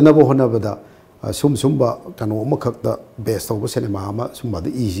ꯆꯪꯗꯅꯕ ꯍꯣꯠꯅꯕꯗ ꯁꯨꯝꯕ ꯀꯩꯅꯣ ꯑꯃꯈꯛꯇ ꯕꯦꯁ ꯇꯧꯕ ꯁꯤꯅꯦꯃꯥ ꯑꯃ ꯁꯨꯝꯕꯗ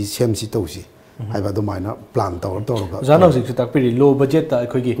ꯏꯁꯤ ꯁꯦꯝꯁꯤ ꯇꯧꯁꯤ ꯍꯥꯏꯕ ꯑꯗꯨꯃꯥꯏꯅ ꯄ꯭ꯂꯥꯟ ꯇꯧꯔꯒ ꯑꯣꯖꯥꯅ ꯍꯧꯖꯤꯛꯁꯨ ꯇꯥꯛꯄꯤꯔꯤ ꯂꯣ ꯕꯖꯦꯠꯇ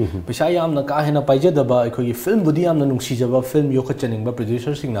ꯑꯩꯈꯣꯏꯒꯤ ꯄꯩꯁꯥ ꯌꯥꯝꯅ ꯀꯥ ꯍꯦꯟꯅ ꯄꯥꯏꯖꯗꯕ ꯑꯩꯈꯣꯏꯒꯤ ꯐꯤल्मꯕꯨꯗꯤ ꯌꯥꯝꯅ ꯅꯨꯡꯁꯤꯖꯕ ꯐꯤल्म ꯌꯣꯛꯈꯠꯆꯅꯤꯡꯕ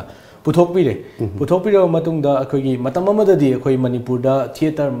ꯄ꯭ꯔꯣꯗ꯭ꯌꯨꯁꯔꯁꯤꯡꯅ ꯄꯨꯊꯣꯛꯄꯤꯔꯕ ꯃꯇꯨꯡꯗ ꯑꯩꯈꯣꯏꯒꯤ ꯃꯇꯝ ꯑꯃꯗꯗꯤ ꯑꯩꯈꯣꯏ ꯃꯅꯤꯄꯨꯔꯗ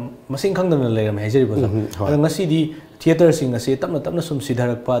ꯊꯤꯌꯦꯇꯔ ꯃꯁꯤꯡ ꯈꯪꯗꯅ ꯂꯩꯔꯝꯃꯦ ꯍꯥꯏꯖꯔꯤꯕ ꯑꯣꯖꯥ ꯑꯗꯣ ꯉꯁꯤꯗꯤ ꯊꯤꯌꯦꯇꯔꯁꯤꯡ ꯑꯁꯤ ꯇꯞꯅ ꯁꯨꯝ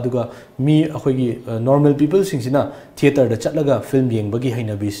ꯁꯤꯙꯔꯛꯄ ꯑꯗꯨꯒ ꯃꯤ ꯑꯩꯈꯣꯏꯒꯤ ꯅꯣꯔꯃꯦꯜ ꯄꯤꯄꯜꯁꯤꯡꯁꯤꯅ ꯊꯤꯌꯦꯇꯔꯗ ꯆꯠꯂꯒ ꯐꯤल्म ꯌꯦꯡꯕꯒꯤ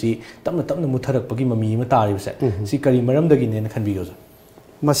ꯍꯩꯅꯕꯤꯁꯤ ꯇꯞꯅ ꯃꯨꯠꯊꯔꯛꯄꯒꯤ ꯃꯃꯤ ꯑꯃ ꯇꯥꯔꯤꯕꯁꯦ ꯁꯤ ꯀꯔꯤ ꯃꯔꯝꯗꯒꯤꯅꯦꯅ ꯈꯟꯕꯤꯒꯦ ꯑꯣꯖꯥ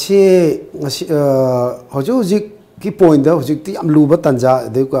ꯃꯁꯤ ꯍꯧꯖꯤꯛꯀꯤ ꯄꯣꯏꯟꯗ ꯍꯧꯖꯤꯛꯇꯤ ꯌꯥꯝ ꯂꯨꯕ ꯇꯥꯟꯖꯥ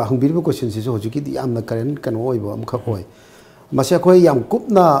ꯑꯗꯨꯒ ꯍꯪꯕꯤꯔꯤꯕ ꯀꯣꯏꯁꯟꯁꯤꯁꯨ ꯍꯧꯖꯤꯛꯀꯤꯗꯤ ꯌꯥꯝꯅ ꯀꯔꯦꯟ ꯀꯩꯅꯣ ꯑꯣꯏꯕ ꯑꯃꯈꯛ ꯑꯣꯏ ꯃꯁꯤ ꯑꯩꯈꯣꯏ ꯌꯥꯝ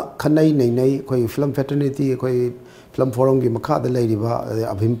ꯀꯨꯞꯅ ꯈꯟꯅꯩ ꯅꯩꯅꯩ ꯑꯩꯈꯣꯏ ꯐꯤꯂꯝ ꯐꯦꯇꯔꯅꯤꯇꯤ ꯑꯩꯈꯣꯏ ꯐꯤꯂꯝ ꯐꯣꯔꯝꯒꯤ ꯃꯈꯥꯗ ꯂꯩꯔꯤꯕ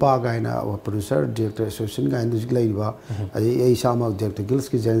ꯑꯚꯤꯝꯄꯥ ꯀꯥꯏꯅ ꯄ꯭ꯔꯣꯗ꯭ꯌꯨꯁꯔ ꯗꯤꯔꯦꯛꯇꯔ ꯑꯦꯁꯣꯁꯤꯌꯦꯁꯟ ꯀꯥꯏꯅ ꯍꯧꯖꯤꯛ ꯂꯩꯔꯤꯕ ꯑꯗꯩ ꯑꯩ ꯏꯁꯥꯃꯛ ꯗꯤꯔꯦꯛꯇꯔ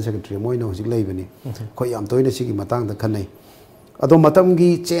ꯒꯤꯜꯁꯀꯤ ꯖꯦꯅꯔꯦꯜ ꯁꯦꯀ꯭ꯔꯦꯇꯔꯤ ꯃꯣꯏꯅ ꯍꯧꯖꯤꯛ ꯂꯩꯕꯅꯤ ꯑꯩꯈꯣꯏ ꯌꯥꯝ ꯇꯣꯏꯅ ꯁꯤꯒꯤ ꯃꯇꯥꯡꯗ ꯈꯟꯅꯩ ꯑꯗꯣ ꯃꯇꯝꯒꯤ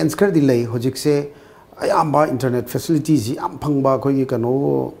ꯆꯦꯟꯖ ꯈꯔꯗꯤ ꯂꯩ ꯍꯧꯖꯤꯛꯁꯦ ayamba internet facilities yam phangba khoi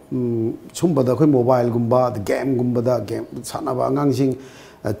kano sumba da khoi mobile gumba the game gumba da game sana ba angang sing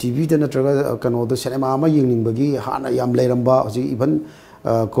TV da natraga kano da cinema ma yingning bagi hana yam leiramba hoji even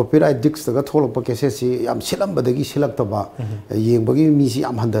copyright discs da tholok pa cassette si yam silam badagi silak ta ba yeng bagi mi si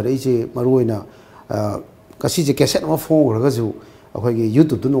am handare je maruina kasi je cassette ma phone ra ju akhoi gi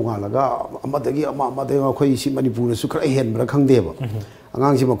YouTube tu nonga laga amadagi ama da akhoi si manipur su khra hen bra khang de ba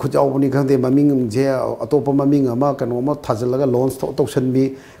angang si ma khujau bani khang de maming je atopa maming ama kano ma thajalaga launch to san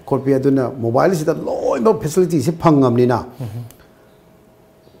bi copy aduna mobile si da loi no facility si phangam ni na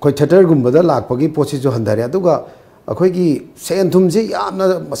koi theater gumba da lakpagi pochi jo handare aduga akhoi gi sen thum ji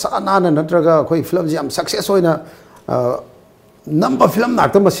yamna masana na natraga akhoi film ji am success hoina number film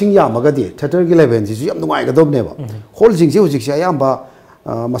nakta masing yamaga di theater gi level ji yam nungai ga dobne ba hol jing ji hujik sia yamba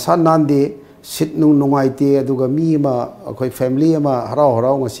masan nan de sit nu nungai te aduga mi ma akhoi family ma harau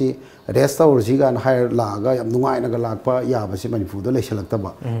harau ngasi restaurant ji gan hire la ga yam nungai na ga lakpa ya ba si manipur da leselakta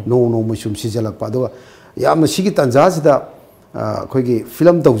ba no no musum si jalakpa aduga yam sigi tanja sida khoi gi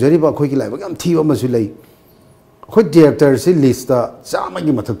film tawjari ba khoi gi lai ba yam thiwa ma su lei khoi director si list da chama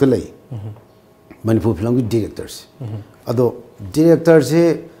gi mathak ta lei manipur film gi directors ado director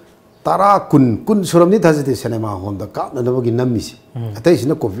se tara kun suram ni thaji de cinema hall da ka na ba gi nammi si atai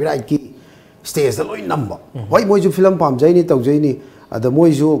sina copyright ki stage da loi namba hoi moi ju film pam jai ni tawjai ni ada moi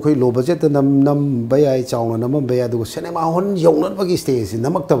ju khoi low budget nam bayai chawna nam bayai du cinema hall yongna ba gi stage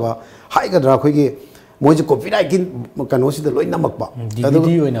namak ta ba hai ga dra khoi gi moi ju copyright ki kano si da loi namak ba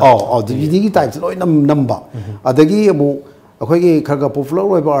DVD oina DVD gi type loi namba adagi mu akhoi gi kharga popular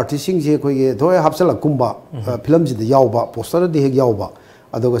oi ba artist sing je khoi gi thoi hapsala kumba film ji da yaw ba poster de hek yaw ba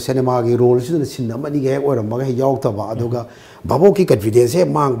adoga cinema gi role si da sin amani ge oram ma ge yaw ta ba adoga babo ki confidence he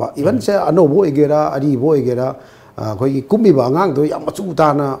mang ba even se ano bo egera ari bo egera khoi gi kumbi ba ngang do yam chu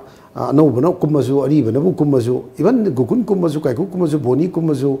ta na ano bo no kummasu ari ba na bu kummasu even gukun kummasu kai ku kummasu boni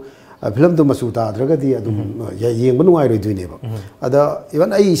kummasu film to masu ta draga di adum yeng ba nuai roi duine ba ada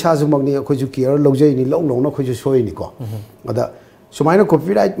even ai sa su magni khoi ju care lojai ni long long na khoi ju soi ni ko ada sumaina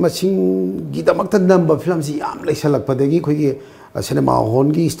copyright masing gi damak ta number film si am lai salak pa degi khoi gi cinema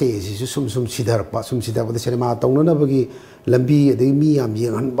hall gi stage si sum sidar pa da cinema tongna na bagi lambi adegi mi am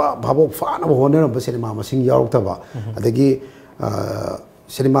yeng han ba bhabok fa na honer ba cinema masing yaw ta ba adegi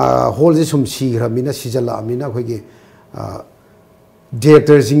cinema hall ji sum si gra mina sijala mina khoi gi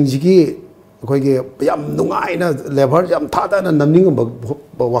director sing ji ki khoi ge yam nungai na lever yam thada na namning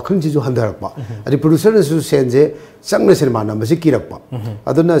ba wakhang ji ju handar pa ari producer su senje changna cinema na masi kirak pa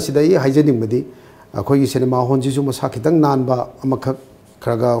aduna sidai haijening badi khoi gi cinema hon ji ju masa khitang nan ba amakha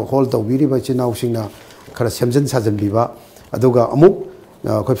khraga hall tawbiri ba chinau singna khara semjan sajan bi ba aduga amuk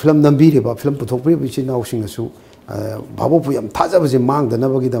khoi film nambi ri ba film puthokri bi chinau singna su babo pu yam thaja ba je mang da na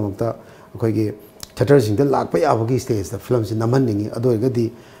ba gi damakta khoi gi theater sing da lakpa ya ba gi stage da film si naman ningi adoi ga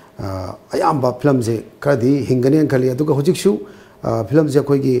di ayamba film je kadi hingani khali aduga hojik su film je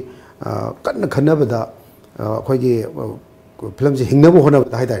khoi gi kan khanna ba da khoi gi film je hingna bo hona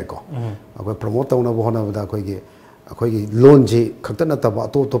ba hai dai ko khoi promote tawna bo hona ba da khoi gi loan je khakta na ta ba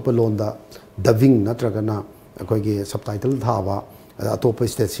to to pa loan da dubbing natraga na khoi gi subtitle tha ba atop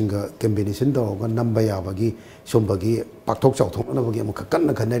state singer combination do ga namba ya ba gi somba gi pakthok chawthok na ba gi am kan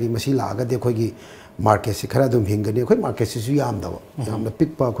na khanari masi la ga de khoi gi market si khara dum hingani khoi market si su yam da ba yam da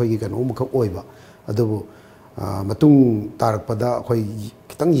pick pa khoi gi kan um kha oi ba adu matung tarak pada khoi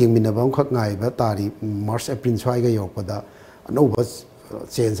kitang yengmina ba khak ngai ba tari march april swai ga yok pada no ba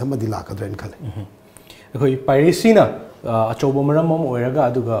change sama di la ka dren khale khoi piracy na achobo maram mom oiraga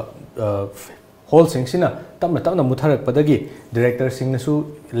aduga hall sing sina tamna mutharak padagi director sing na su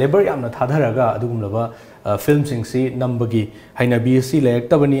labor yamna thadharaga adugum laba film sing si nambagi haina bsc lek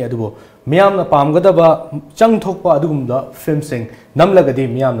tabani adubo miyamna pamgadaba changthokpa adugum da film sing namlagadi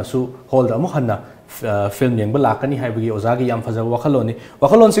miyamna su hall da muhanna film yengba lakani haibagi ozagi yam fajaba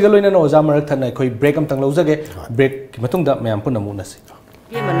wakhalon siga loina no oza marak thana khoi break am tang lojage break ki matung da miyam puna munasi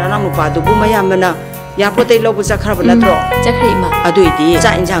mana nang nupa du bu mayam mana ya pote lo bu sakra ba natro chakri ma adui di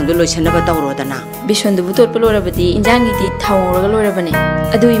cha injang du lo chena ba tawro dana bishon du butot polo rabadi injang gi di thawro ga lo rabane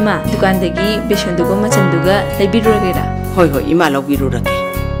adui ma dukan dagi bishon du go machan du ga lebiru ra hoi ima lo biru ra ke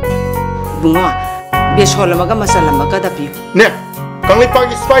bungo bishol ma ga masala ma ga da pi ne kanglai pa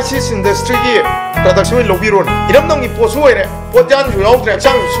gi spices industry gi production lo biru iram nang gi posu ere pojan ju yaw tre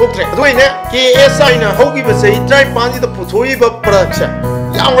chang sok tre adui ne ki si na hogi ba sei try panji da puthoi ba production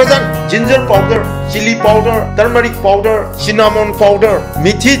ginger powder, chili powder, turmeric powder, cinnamon powder,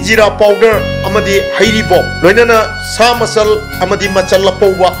 methi jeera powder, amadi hairi bo. Loinana sa masal amadi machal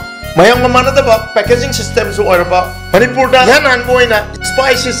lapawa, mayang mamanadaba packaging system su oiraba Manipur da yan anboina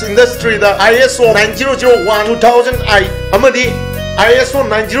spices industry da ISO 9001 2008 amadi ISO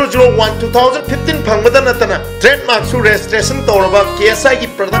 9001 2015 phangmada natana trademark su registration tawraba KSI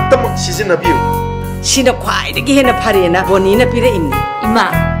gi product am sizinabiu sina khwai dagi hena pharena boni na pire imni ima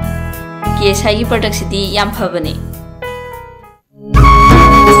KSI gi product sidi yam phabane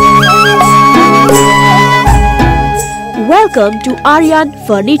Welcome to Aryan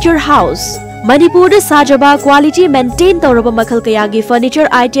Furniture House. Manipur da sajaba quality maintain tawraba makhal kayagi furniture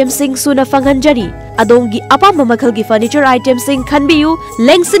items sing suna fanghanjari. Adongi apamba makhal gi furniture items sing khanbiyu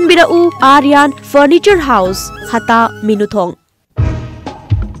lengsin birau Aryan Furniture House hata minuthong.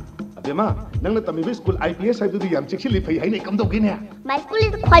 Abema, nang na tamibi school IPS hai du yam chikli phai hai nei kam do gine. My school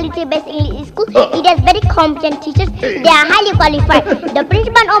is a quality based English school. It has very competent teachers. They are highly qualified. The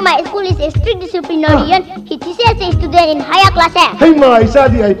principal of my school is a strict disciplinarian. He teaches the student in higher classes. Hey ma, isa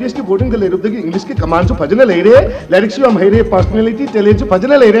di IPS ki boarding de le rub de English ki command su phajna le re, lyrics su am hai re, personality talent su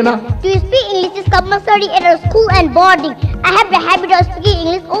phajna le re na. To speak English is compulsory at a school and boarding. I have the habit of speaking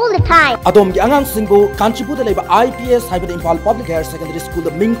English all the time. Adom gi angang singbu Kanchipur da leba IPS haibada Imphal Public Higher Secondary School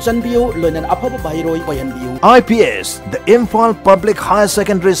da ming chanbiu loinan afaba bahiroi oyanbiu. IPS, the Imphal Public Higher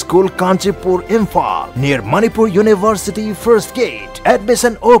Secondary School, Kanchipur, Imphal, near Manipur University First Gate.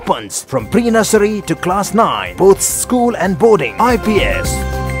 Admission opens from pre-nursery to class 9, both school and boarding. IPS,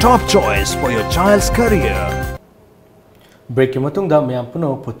 top choice for your child's career. Break ki matungda mayam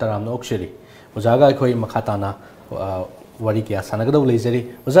puno puttaram na okshiri. Ojaga khoi makhatana wari kya sanagadaw leizari.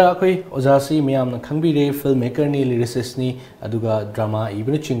 Oja khoi oja si mayam na khangbire filmmaker ni lyricist ni aduga drama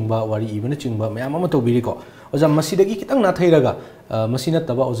ibna chingba wari ibna chingba mayam ama tobiri ko. Oja masidagi kitang na thairaga masina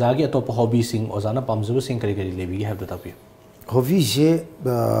taba ojagi atopa hobby sing ojana pamjaba sing kari kari lebigi habda tapi. Hobby se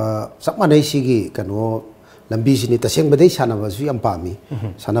sakmanai sigi kano lambi sini taseng badai sanaba su yam pami.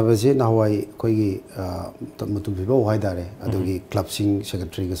 Sanaba se na hawai koi gi mutum bibo wai dare adugi club sing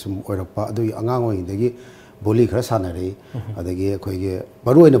secretary ga sum oirapa adugi angang oi dagi boli khara sanare adagi koi gi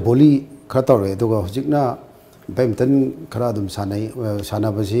baru ina boli khara tawre aduga hujikna badminton khara adum sanai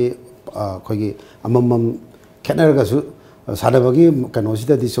sanaba se koi gi amamam khenaraga su sanabagi kano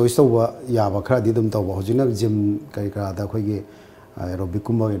sida di choice tawba yaba khara di dum tawba hujina gym kai kara da koi gi aerobic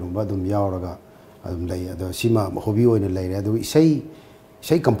kumba gi numba dum yauraga adum lay ado sima hobby oina lay re ado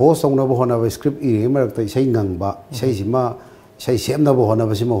sei compose tawna bo hona script ire marak ta sei ngangba sei sima sei semna bo hona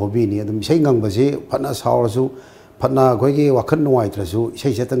sima hobby ni adum sei ngangba se phatna saurasu phatna koi gi wakhan nuai trasu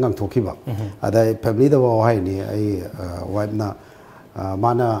sei se tangang thokiba ada family da bo hai ni ai wife na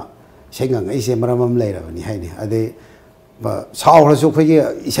mana sei ngang ai se maramam lay ra ni hai ni ade saurasu koi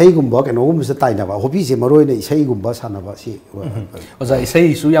gi sei gumba kano gum se tai na ba hobby se maroi ne sei gumba sana ba si oja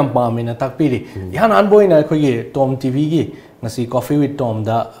sei su yam pamina takpiri ihan anboina khoi gi Tom TV gi ngasi Coffee with Tom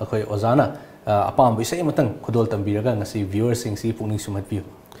da khoi ojana apam bi sei matang khodol tambiraga ngasi viewers sing si pungning sumatpiu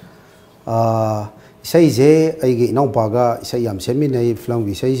sei je ai gi nau pa ga sei yam semi nei film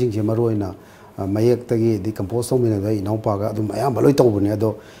gi sei sing je maroi na mayak tagi di compose to mina dai nau pa ga dum ayam baloi to bune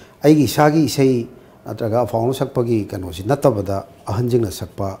ado ai gi sagi sei atraga faunu sakpagi kano si natabada ahanjing na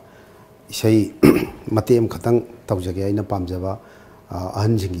sakpa sei matem khatang tawjage aina pamjaba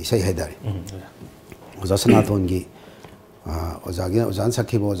ahanjing gi sei haidari oja sanaton gi ojagi ojan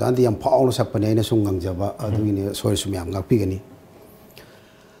sakhibo ojan di yam faunu sakpane aina sungang jaba adugi ni soi sum yam ngakpi gani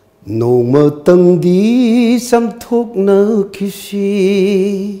noma tangdi samthok na khisi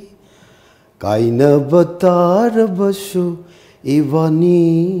kaina batar basu ibani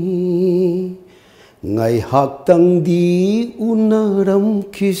ngai hak tang di unaram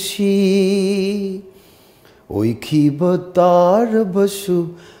khisi oi khi batar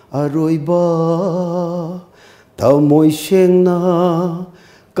basu aroiba tamoi sengna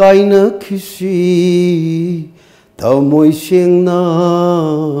kaina khisi tamoi sengna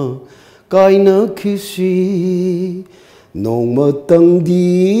kaina khisi nongma tang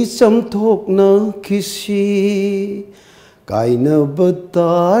di samthok na khisi kaina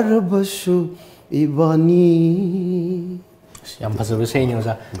batar basu ibani yam phasaba sei ni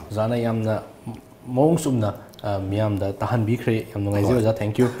oja ojana yamna mong sumna miyam da tahan bi khre yam ngai je oja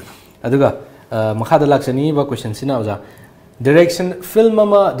thank you aduga makhada laksani ba question sina oja direction film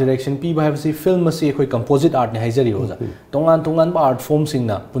ama direction pi ba have film se khoi composite art ne haijari oja tongan ba art form sing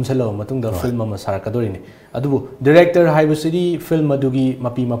na punsalo matung da film ama sarakadori ne adubu director haibasidi film adugi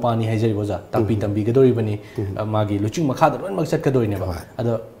mapi mapani haijari oja tampi tambi gadori bani magi luching makhada ron maksat kadori ne ba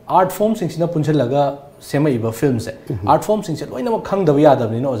ado art form sing sina punsalaga semai ba film se art form sing se loina ma khang da ya da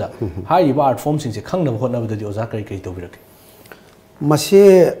ni no oja hai ba art form sing se khang na hotna ba da oja kai kai to birak mase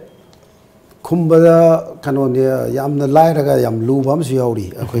ꯈꯨꯝꯕꯗ ꯀꯩꯅꯣꯅꯤ ꯌꯥꯝꯅ ꯂꯥꯏꯔꯒ ꯌꯥꯝ ꯂꯨꯕ ꯑꯃꯁꯨ ꯌꯥꯎꯔꯤ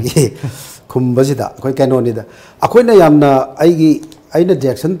ꯑꯩꯈꯣꯏꯒꯤ ꯈꯨꯝꯕꯁꯤꯗ ꯑꯩꯈꯣꯏ ꯀꯩꯅꯣꯅꯤꯗ ꯑꯩꯈꯣꯏꯅ ꯌꯥꯝꯅ ꯑꯩꯅ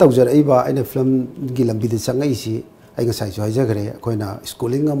ꯗꯤꯔꯦꯛꯁꯟ ꯇꯧꯖꯔꯛꯏꯕ ꯑꯩꯅ ꯐꯤꯂꯝꯒꯤ ꯂꯝꯕꯤꯗ ꯆꯪꯉꯛꯏꯁꯤ ꯑꯩ ꯉꯁꯥꯏꯁꯨ ꯍꯥꯏꯖꯈ꯭ꯔꯦ ꯑꯩꯈꯣꯏꯅ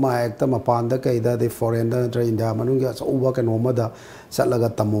ꯁ꯭ꯀꯨꯂꯤꯡ ꯑꯃ ꯍꯦꯛꯇ ꯃꯄꯥꯟꯗ ꯀꯩꯗ ꯑꯗꯩ ꯐꯣꯔꯦꯟꯗ ꯅꯠꯇ꯭ꯔꯒ ꯏꯟꯗꯤꯌꯥ ꯃꯅꯨꯡꯒꯤ ꯑꯆꯧꯕ ꯀꯩꯅꯣ ꯑꯃꯗ ꯆꯠꯂꯒ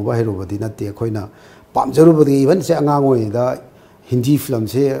ꯇꯝꯃꯨꯕ ꯍꯩꯔꯨꯕꯗꯤ ꯅꯠꯇꯦ ꯑꯩꯈꯣꯏꯅ ꯄꯥꯝꯖꯔꯨꯕꯗꯤ ꯏꯚꯟꯁꯦ ꯑꯉꯥꯡ ꯑꯣꯏꯔꯤꯉꯩꯗ ꯍꯤꯟꯗꯤ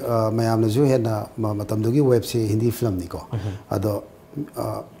ꯐꯤꯂꯝꯁꯦ ꯃꯌꯥꯝꯅꯁꯨ ꯍꯦꯟꯅ ꯃꯇꯝꯗꯨꯒꯤ ꯋꯦꯕꯁꯦ ꯍꯤꯟꯗꯤ ꯐꯤꯂꯝꯅꯤꯀꯣ ꯑꯗꯣ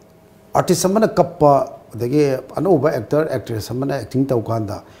आर्टिस्ट अमना कप्पा अदगे अनोबा एक्टर एक्ट्रेस अमना एक्टिंग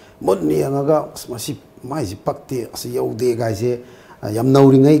तौकांदा मुन्नी अंगागा मसी माइसि पक्ते असि यौदे गाइसे याम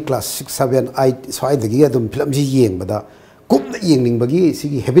नौरिङै क्लास 6 7 8 स्वाइदगी अदुम फिल्म जी येंगबदा कुमना येंगनिंगबगी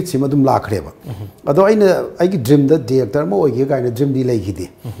सिगी हैबिट सिम अदुम लाखरेबा अदो आइना आइगी ड्रीम द डायरेक्टर म ओइगे गाइना ड्रीम दी लैखिदे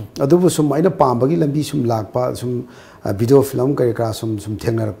अदुबु सुम आइना पामबगी लंबी सुम लाखपा सुम वीडियो फिल्म करेक्रा सुम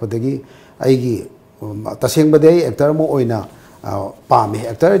थेंगनरपदगी आइगी तसेंगबदे एक्टर म ओइना पामे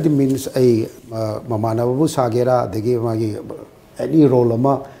एक्टर दी मीन्स आई ममानबु सागेरा दगी मागी एनी रोल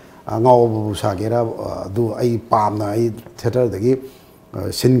अमा ngaw sagera du ai pamna ai theater dagi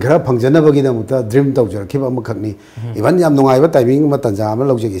sin khara phangjanaबगी da muta dream tawjar khiba makhakni even yam nungai ba timing ma tanja ma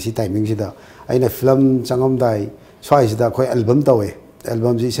lojege si timing sida aina film changam dai swai sida khoi album tawe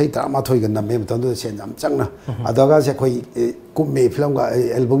album ji sei ta ma thoi ga namme mutan du sen jam changna adaga se khoi kumme film ga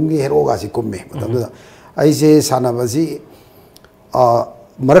album gi hero ga si kumme mutan du ai se sana ba si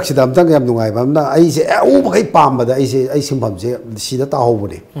मरक सिदा अमतंग याम नुंगाई बामना आइसे उ बखै पामबदा आइ सिमफम से सिदा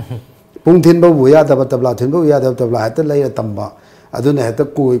ताहोबने पुंग थिनबो बुया दब तबला थिनबो या दब तबला हत लैर तंबा अदुना हत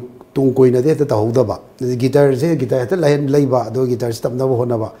कोइ तुंग कोइना दे हत ताहोदबा गिटार हत लैबा अदो गिटार तबनबो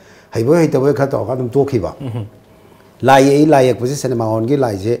होनबा हैबो हैतबो खा तो खा दम तोखिबा लाइ एकबसे सिनेमा हॉल गी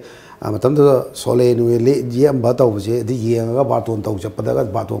लाइजे मतम तो सोले नुले जे अम्बा तौबसे दि येंगा बातोन तौ चपदगा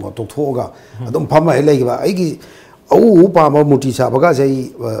बातोन को तोथोगा अदम फम है लैबा आइगी औ पाम मुटी साबगा से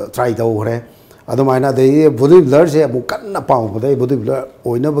ट्राई तौरे अदुमाइना दे बॉडी ब्लर से अमु कन्ना पाम बदे बॉडी ब्लर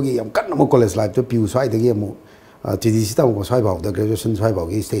ओइनबगी यम कन्ना मु कॉलेज लाइफ तो पिउ स्वाइ दगी अमु टीडीसी ताउ को स्वाइ बाउ द ग्रेजुएशन स्वाइ बाउ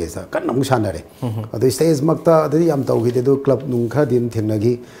गी स्टेज ता कन्ना मु सानरे अदु स्टेज मक्ता अदि यम तौगी दे दो क्लब नुं खा दिन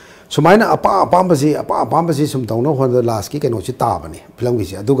थेंगनगी सुमाइना अपा बसी सुम तौनो होन लास्ट की कैनो छि ताबने फिल्म गी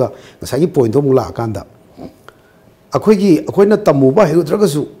से अदुगा ngसाई पॉइंट तो मु ला कांदा अखोइना तमुबा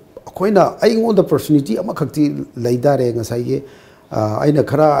हेउद्रगसु अखोइना आइगोन द पर्सनालिटी अमा खक्ति लैदारे ngसाई आइना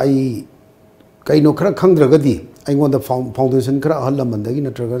खरा आई कइनो खरा खंगद्रगदी आइगोन द फाउंडेशन खरा हलमंदगी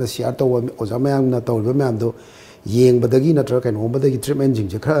नत्रगा शेयर तो ओजा मयाम न तौबा मयाम दो येंगबदगी नत्र कइनो बदगी ट्रीटमेंट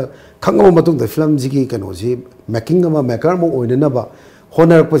जिंग खरा खंगो मतुंग द फिल्म जिगी कइनो जी मेकिंग अमा मेकर मो ओइननबा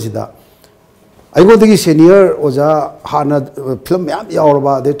होनरपसिदा आइगोदगी सीनियर ओजा हाना फिल्म याम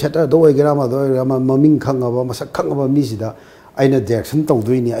यावरबा दे थिएटर दो ओइगेरा मा दो ममिंग खंगबा मसक खंगबा मिसिदा आइना डायरेक्शन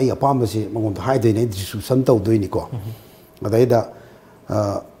तौदोइनी आई अपामबसे मंगोन हाइदैने डिस्ट्रीब्यूशन तौदोइनी को अदैदा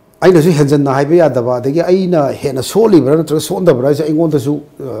आइना सु हेंजन ना हाइबे यादबा दगी आइना हेना सोलिब्रा नत्र सोंदब्रा से आइगोंदसु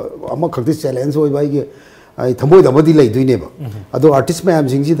अमा खक्ति चैलेंज होइबा आइगे आई थमोय दबदी लैदोइनेबा अदो आर्टिस्ट मयाम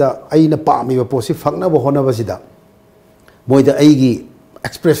जिंगजिदा आइना पामिबा पोसि फंगनाबो होनबसिदा मोइदा आइगी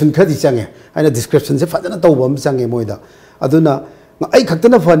एक्सप्रेशन खदी चंगे आइना डिस्क्रिप्शन से फजना तौबम चंगे मोइदा अदुना आई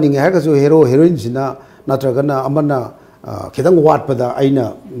खक्तना फनिंग हागसु हेरो हेरोइन सिना नत्रगना अमना खिदंग वाटपदा आइना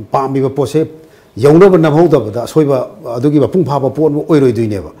पामिबा पोसे यौनब नमहौदबदा सोइबा अदुगी पुंग फाबा पोन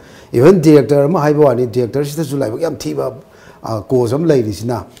ओइरोइदुइनेबा इवन डायरेक्टर अमा हाइबा वानी डायरेक्टर सितसु लाइबा याम थीबा कोज अम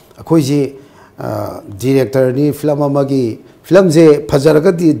लैरिसिना अखोइजे डायरेक्टर नि फिल्म अमागी फिल्म जे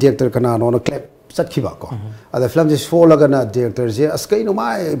फजरगदी डायरेक्टर कनानो न क्लैप चखिबा को अदा film J सोलगना director J अस्कैनो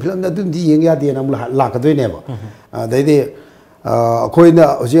my film न दुम दी येंग यादे नम लाकदोइनेबा दैदे अखोइना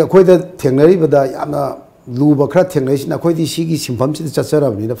होजे अखोइदा थेंगनरिबदा यामना लूब खरा थेंगनैसिना अखोइदी सिगी सिंफम सिद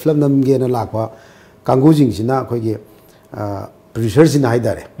चचरबनिना फिल्म नमगेना लाकवा कांगुजिंगसिना अखोइगे प्रोड्यूसर सिना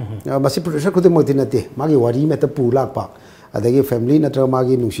हाइदारे मसी प्रोड्यूसर खुदे मति नते मागी वारी मेता पु लाकपा अदगी फैमिली नत्र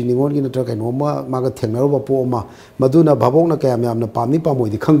मागी नुसी निगोन की नत्र कैनोमा मागा थेंगनरबा पोमा मदुना भाबोंना कयाम यामना पामनी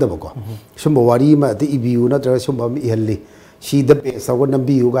पामोइदि खंगदबको सुमबो वारी मा ति इबियु नत्र सुमबा मी इहल्ली सी द पे सगो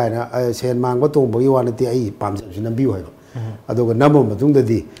नंबियु गायना सेन मांगबा तोंबगी वानति आई पामजबसि नंबियु हाइबो अदोगा नमो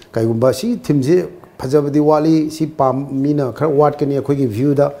मदुंगददि काइगुंबा सी थिमजे फजबदी वाली सी पामीना खरा वाटकनी अखोइगी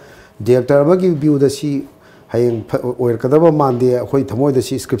व्यू दा डायरेक्टर अमगी व्यू दा सी hayeng oirkadaba mande akhoi thamoi da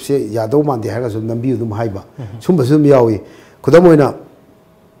si script se yadaw mande haga sum nambi dum haiba sumba sum yawi kudamoina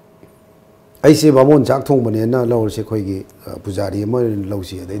aise bamon chak thong bane na lawr se khoi gi pujari ma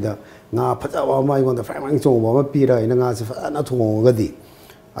lawsi adaida nga phajawa ma igon da framang chong ba pira ina nga se na thong ga di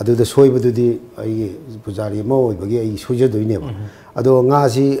adu da soiba du di ai pujari ma oi bagi ai soje doine ba ado nga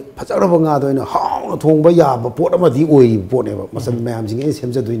si phajara ba nga do ina haung thong ba ya ba pot ama di oi pot ne ba masam mayam jing ai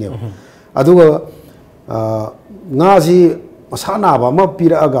semja doine ba adu nga si masana ba ma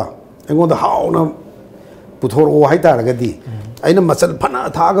pira aga ꯑꯩꯉꯣꯟꯗ ꯍꯥꯎꯅ ꯄꯨꯊꯣꯔꯛꯑꯣ ꯍꯥꯏꯇꯥꯔꯒꯗꯤ ꯑꯩꯅ ꯃꯆꯜ ꯐꯅ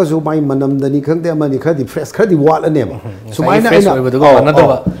ꯊꯥꯛꯑꯒꯁꯨ ꯃꯥꯏ ꯃꯅꯝꯗꯅꯤ ꯈꯪꯗꯦ ꯑꯃꯅꯤ ꯈꯔꯗꯤ fresh ꯈꯔꯗꯤ ꯋꯥꯠꯂꯅꯦꯕ ꯁꯨꯃꯥꯏꯅ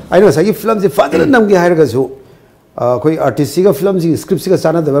ꯑꯩꯅ ꯉꯁꯥꯏꯒꯤ ꯐꯤꯂꯝꯁꯦ ꯐꯖꯅ ꯅꯝꯒꯦ ꯍꯥꯏꯔꯒꯁꯨ ꯑꯩꯈꯣꯏ ꯑꯥꯔꯇꯤꯁꯁꯤꯒ ꯐꯤꯂꯝꯁꯤꯒꯤ ꯁ꯭ꯀ꯭ꯔꯤꯞꯁꯤꯒ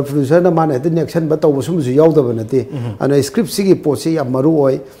ꯆꯥꯟꯅꯗꯕ ꯄ꯭ꯔꯣꯗ꯭ꯌꯨꯁꯔꯅ ꯃꯥꯅ ꯍꯦꯛꯇ ꯅꯦꯛꯁꯟꯕ ꯇꯧꯕ ꯁꯨꯝꯕꯁꯨ ꯌꯥꯎꯗꯕ ꯅꯠꯇꯦ ꯑꯗꯨꯅ ꯁ꯭ꯀ꯭ꯔꯤꯞꯁꯤꯒꯤ ꯄꯣꯠꯁꯤ ꯌꯥꯝ ꯃꯔꯨ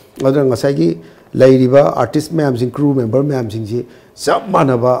ꯑꯣꯏ ꯑꯗꯨꯅ ꯉꯁꯥꯏꯒꯤ ꯂꯩꯔꯤꯕ ꯑꯥꯔꯇꯤꯁ ꯃꯌꯥꯝꯁꯤꯡ ꯀ꯭ꯔꯨ ꯃꯦꯝꯕꯔ ꯃꯌꯥꯝꯁꯤꯡꯁꯤ ꯆꯞ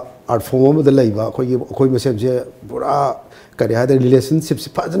ꯃꯥꯟꯅꯕ ꯑꯥꯔꯠ ꯐꯣꯝ ꯑꯃꯗ ꯂꯩꯕ ꯑꯩꯈꯣꯏ ꯃꯁꯦꯟꯁꯦ ꯄꯨꯔꯥ ꯀꯔꯤ ꯍꯥꯏꯇꯥꯔꯦ ꯔꯤꯂꯦꯁꯟꯁꯤꯞꯁꯤ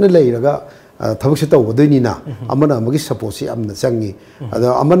ꯐꯖꯅ ꯂꯩꯔꯒ ꯊꯕꯛꯁꯦ ꯇꯧꯒꯗꯣꯏꯅꯤꯅ ꯑꯃꯅ ꯑꯃꯒꯤ ꯁꯄꯣꯔꯠꯁꯤ ꯌꯥꯝꯅ ꯆꯪꯉꯤ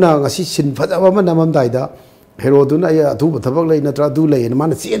ꯑꯗ ꯑꯃꯅ ꯉꯁꯤ ꯁꯤꯟ ꯐꯖꯕ ꯑꯃ ꯅꯝꯃꯝꯗꯥꯏꯗ ꯍꯦꯔꯣꯗꯨꯅ ꯑꯩ ꯑꯊꯨꯕ ꯊꯕꯛ ꯂꯩ ꯅꯠꯇ꯭ꯔꯒ ꯑꯗꯨ ꯂꯩꯌꯦꯅ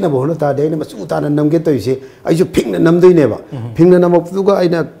ꯃꯥꯅ ꯆꯦꯟꯅꯕ ꯍꯣꯠꯅ ꯇꯥꯔꯗꯤ ꯑꯩꯅ ꯃꯆꯨ ꯇꯥꯅ ꯅꯝꯒꯦ ꯇꯧꯔꯤꯁꯦ ꯑꯩꯁꯨ ꯐꯤꯡꯅ ꯅꯝꯗꯣꯏꯅꯦꯕ ꯐꯤꯡꯅ ꯅꯝꯃꯛꯄꯗꯨꯒ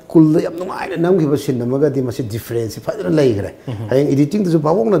ꯑꯩꯅ ꯀꯨꯜꯗ ꯌꯥꯝ ꯅꯨꯡꯉꯥꯏꯅ ꯅꯝꯈꯤꯕ ꯁꯤꯟ ꯑꯃꯒꯗꯤ ꯃꯁꯤ ꯗꯤꯐ꯭ꯔꯦꯟꯁꯁꯤ ꯐꯖꯅ ꯂꯩꯈ꯭ꯔꯦ ꯍꯌꯦꯡ ꯏꯗꯤꯇꯤꯡꯗꯁꯨ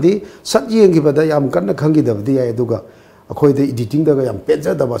ꯚꯥꯕꯣꯛꯅꯗꯤ ꯁꯠ ꯌꯦꯡꯈꯤꯕꯗ ꯌꯥꯝ ꯀꯟꯅ ꯈꯪꯈꯤꯗꯕꯗꯤ ꯌꯥꯏ ꯑꯗꯨꯒ ꯑꯩꯈꯣꯏꯗ ꯏꯗꯤꯇꯤꯡꯗꯒ ꯌꯥꯝ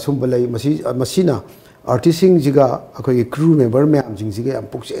ꯄꯦꯟꯖꯗꯕ ꯑꯁꯨꯝꯕ ꯂꯩ ꯃꯁꯤꯅ ꯑꯥꯔꯇꯤꯁꯁꯤꯡꯁꯤꯒ ꯑꯩꯈꯣꯏꯒꯤ ꯀ꯭ꯔꯨ ꯃꯦꯝꯕꯔ ꯃꯌꯥꯝꯁꯤꯡꯁꯤꯒ ꯌꯥꯝ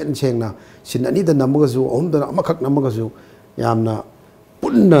ꯄꯨꯛꯆꯦꯟ ꯁꯦꯡꯅ ꯁꯤꯟ ꯑꯅꯤꯗ ꯅꯝꯃꯒꯁꯨ ꯑꯍꯨꯝꯗ ꯑꯃꯈꯛ ꯅꯝꯃꯒꯁꯨ ꯌꯥꯝꯅ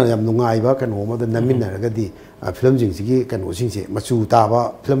ꯄꯨꯟꯅ ꯌꯥꯝ ꯅꯨꯡꯉꯥꯏꯕ ꯀꯩꯅꯣ ꯑꯃꯗ ꯅꯝꯃꯤꯟꯅꯔꯒꯗꯤ ꯐꯤꯂꯝꯁꯤꯡꯁꯤꯒꯤ ꯀꯩꯅꯣꯁꯤꯡꯁꯦ ꯃꯆꯨ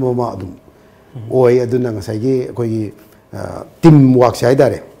ꯇꯥꯕ ꯐꯤꯂꯝ ꯑꯃ ꯑꯗꯨꯝ ꯑꯣꯏ ꯑꯗꯨꯅ ꯉꯁꯥꯏꯒꯤ ꯑꯩꯈꯣꯏꯒꯤ ꯇꯤꯝ ꯋꯥꯔꯛꯁꯦ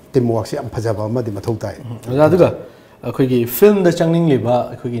ꯍꯥꯏꯇꯥꯔꯦ ꯇꯤꯝ ꯋꯥꯔꯛꯁꯦ ꯌꯥꯝ ꯐꯖꯕ ꯑꯃꯗꯤ ꯃꯊꯧ ꯇꯥꯏ ꯑꯗꯨꯒ ꯑꯩꯈꯣꯏꯒꯤ ꯐꯤल्मꯗ ꯆꯪꯅꯤꯡꯂꯤꯕ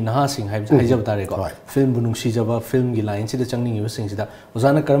ꯑꯩꯈꯣꯏꯒꯤ ꯅꯍꯥꯁꯤꯡ ꯍꯥꯏꯖꯕ ꯇꯥꯔꯦꯀꯣ ꯐꯤल्मꯕꯨ ꯅꯨꯡꯁꯤꯖꯕ ꯐꯤल्मꯒꯤ ꯂꯥꯏꯟꯁꯤꯗ ꯆꯪꯅꯤꯡꯉꯤꯕꯁꯤꯡꯁꯤꯗ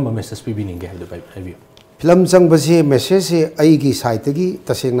ꯑꯣꯖꯥꯅ ꯀꯔꯝꯕ ꯃꯦꯁꯦꯖ ꯄꯤꯕꯤꯅꯤꯡꯒꯦ ꯍꯥꯏꯕꯗꯨ ꯍꯥꯏꯕꯤꯌꯨ ꯐꯤꯂꯝ ꯆꯪꯕꯁꯤ ꯃꯦꯁꯦꯖꯁꯤ ꯑꯩꯒꯤ ꯁꯥꯏꯠꯇꯒꯤ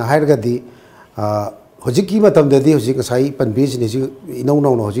ꯇꯁꯦꯡꯅ ꯍꯥꯏꯔꯒꯗꯤ ꯍꯧꯖꯤꯛꯀꯤ ꯃꯇꯝꯗꯗꯤ ꯍꯧꯖꯤꯛ ꯉꯁꯥꯏ ꯄꯟꯕꯤꯔꯤꯁꯤꯅꯤ ꯍꯧꯖꯤꯛ ꯏꯅꯧ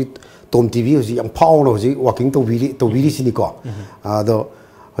ꯅꯧꯅ ꯍꯧꯖꯤꯛ ꯇꯣꯝ ꯇꯤꯚꯤ ꯍꯧꯖꯤꯛ ꯌꯥꯝ ꯐꯥꯎꯅ ꯍꯧꯖꯤꯛ ꯋꯥꯀꯤꯡ ꯇꯧꯕꯤꯔꯤꯁꯤꯅꯤꯀꯣ ꯑꯗꯣ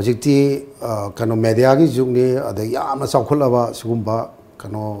ꯍꯧꯖꯤꯛꯇꯤ ꯀꯩꯅꯣ ꯃꯦꯗꯤꯌꯥꯒꯤ ꯖꯨꯒꯅꯤ ꯑꯗꯒꯤ ꯌꯥꯝꯅ ꯆꯥꯎꯈꯠꯂꯕ ꯁꯤꯒꯨꯝꯕ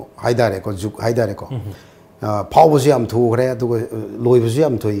ꯀꯩꯅꯣ ꯍꯥꯏꯇꯥꯔꯦꯀꯣ ꯖꯨग ꯍꯥꯏꯇꯥꯔꯦꯀꯣ ꯐꯥꯎꯕꯁꯨ ꯌꯥꯝ ꯊꯨꯈ꯭रे ꯑꯗꯨꯒ ꯂꯣꯏꯕꯁꯨ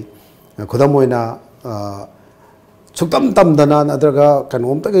ꯌꯥꯝ ꯊꯨꯏ ꯈꯨꯗꯝ ꯑꯣꯏꯅ ꯁꯨꯛꯇꯝ ꯇꯝꯗꯅ ꯅꯠꯇ꯭ꯔꯒ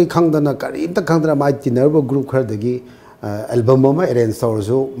ꯀꯩꯅꯣꯝꯇꯒꯤ ꯈꯪꯗꯅ ꯀꯔꯤꯝꯇ ꯈꯪꯗꯅ ꯃꯥꯏ ꯇꯤꯟꯅꯔꯕ ꯒ꯭ꯔꯨꯞ ꯈꯔꯗꯒꯤ ꯑꯦꯜꯕꯝ ꯑꯃ ꯑꯦꯔꯦꯟꯖ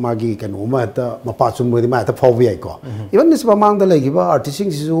ꯇꯧꯔꯁꯨ ꯃꯥꯒꯤ ꯀꯩꯅꯣ ꯑꯃ ꯍꯦꯛꯇ ꯃꯄꯥ ꯆꯨꯝꯕꯗꯤ ꯃꯥ ꯍꯦꯛꯇ ꯐꯥꯎꯕ ꯌꯥꯏꯀꯣ ꯏꯚꯟ ꯃꯃꯥꯡꯗ ꯂꯩꯈꯤꯕ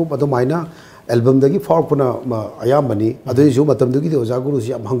ꯑꯥꯔꯇꯤꯁꯁꯤꯡꯁꯤꯁꯨ ꯑꯗꯨꯃꯥꯏꯅ ꯑꯦꯜꯕꯝꯗꯒꯤ ꯐꯥꯎꯔꯛꯄꯅ ꯑꯌꯥꯝꯕꯅꯤ ꯑꯗꯨꯏꯁꯨ ꯃꯇꯝꯗꯨꯒꯤꯗꯤ ꯑꯣꯖꯥ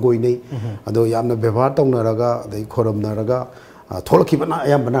ꯒꯨꯔꯨꯁꯤ ꯌꯥꯝ ꯍꯪꯒꯣꯏꯅꯩ ꯑꯗꯣ ꯌꯥꯝꯅ ꯕꯦꯕꯥꯔ ꯇꯧꯅꯔꯒ ꯑꯗꯩ ꯈꯣꯏꯔꯝꯅꯔꯒ ꯊꯣꯛꯂꯛꯈꯤꯕꯅ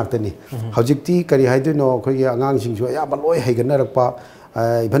ꯑꯌꯥꯝꯕ ꯉꯥꯛꯇꯅꯤ ꯍꯧꯖꯤꯛꯇꯤ ꯀꯔꯤ ꯍꯥꯏꯗꯣꯏꯅꯣ ꯑꯩꯈꯣꯏꯒꯤ ꯑꯉꯥꯡꯁꯤꯡꯁꯨ ꯑꯌꯥꯝꯕ ꯂꯣꯏ ꯍꯩꯒꯠꯅꯔꯛꯄ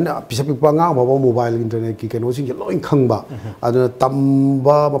ꯏꯚꯟ ꯄꯤꯁꯛ ꯄꯤꯛꯄ ꯑꯉꯥꯡ ꯐꯥꯎꯕ ꯃꯣꯕꯥꯏꯜ ꯏꯟꯇꯔꯅꯦꯠꯀꯤ ꯀꯩꯅꯣꯁꯤꯡꯁꯦ ꯂꯣꯏ ꯈꯪꯕ ꯑꯗꯨꯅ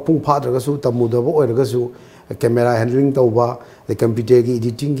ꯇꯝꯕ ꯃꯄꯨꯡ ꯐꯥꯗ꯭ꯔꯒꯁꯨ ꯇꯝꯃꯨꯗꯕ ꯑꯣꯏꯔꯒꯁꯨ ꯀꯦꯃꯦꯔꯥ ꯍꯦꯟꯗलिꯡ ꯇꯧꯕ ꯑꯗꯩ ꯀꯝꯄ꯭ꯌꯨꯇꯔꯒꯤ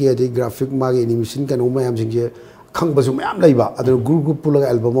ꯏꯗꯤꯇꯤꯡꯒꯤ ꯑꯗꯩ ꯒ꯭ꯔꯥꯐꯤꯛ ꯃꯥꯒꯤ ꯑꯦꯅꯤꯃꯦꯁꯟ ꯀꯩꯅꯣ ꯃꯌꯥꯝꯁꯤꯡꯁꯦ ꯈꯪꯕꯁꯨ ꯃꯌꯥꯝ ꯂꯩꯕ ꯑꯗꯨꯅ ꯒ꯭ꯔꯨꯞ ꯄꯨꯜꯂꯒ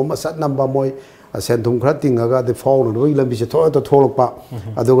ꯑꯦꯜꯕꯝ ꯑꯃ ꯆꯠ ꯅꯝꯕ ꯃꯣꯏ ꯁꯦꯟ ꯊꯨꯝ ꯈꯔ ꯇꯤꯡꯉꯒ ꯑꯗꯩ ꯐꯥꯎꯅꯕꯒꯤ ꯂꯝꯕꯤꯁꯦ ꯊꯣꯛꯂꯛꯄ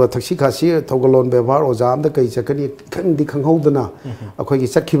ꯑꯗꯨꯒ ꯊꯛꯁꯤ ꯈꯥꯁꯤ ꯊꯧꯒꯜꯂꯣꯟ ꯕꯦꯕꯥꯔ ꯑꯣꯖꯥ ꯑꯝꯗ ꯀꯩ ꯆꯠꯀꯅꯤ ꯈꯪꯗꯤ ꯈꯪꯍꯧꯗꯅ ꯑꯩꯈꯣꯏꯒꯤ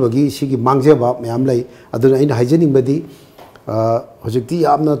ꯆꯠꯈꯤꯕꯒꯤ ꯁꯤꯒꯤ ꯃꯥꯡꯖꯕ ꯃꯌꯥꯝ ꯂꯩ ꯑꯗꯨꯅ ꯑꯩꯅ ꯍꯥꯏꯖꯅꯤꯡꯕꯗꯤ ꯍꯧꯖꯤꯛꯇꯤ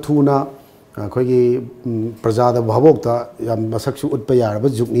ꯌꯥꯝꯅ ꯊꯨꯅ ꯑꯩꯈꯣꯏꯒꯤ ꯄ꯭ꯔꯖꯥꯗ ꯚꯥꯕꯣꯛꯇ ꯌꯥꯝ ꯃꯁꯛꯁꯨ ꯎꯠꯄ ꯌꯥꯔꯕ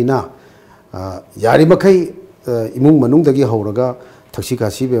ꯖꯨꯒꯅꯤꯅ ꯌꯥꯔꯤꯃꯈꯩ ꯏꯃꯨꯡ ꯃꯅꯨꯡꯗꯒꯤ ꯍꯧꯔꯒ ꯊꯛꯁꯤ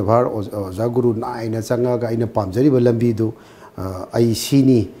ꯈꯥꯁꯤ ꯕꯦꯕꯥꯔ ꯑꯣꯖꯥ ꯒꯨꯔꯨ ꯅꯥꯏꯅ ꯆꯪꯉꯒ ꯑꯩꯅ ꯄꯥꯝꯖꯔꯤꯕ ꯂꯝꯕꯤꯗꯨ ꯑꯩ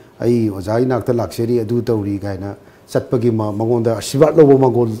ꯁꯤꯅꯤ ꯑꯩ ꯑꯣꯖꯥꯒꯤ ꯅꯥꯛꯇ ꯂꯥꯛꯆꯔꯤ ꯑꯗꯨ ꯇꯧꯔꯤ ꯀꯥꯏꯅ ꯆꯠꯄꯒꯤ ꯃꯉꯣꯟꯗ ꯑꯁꯤꯔꯕꯥꯗ ꯂꯧꯕ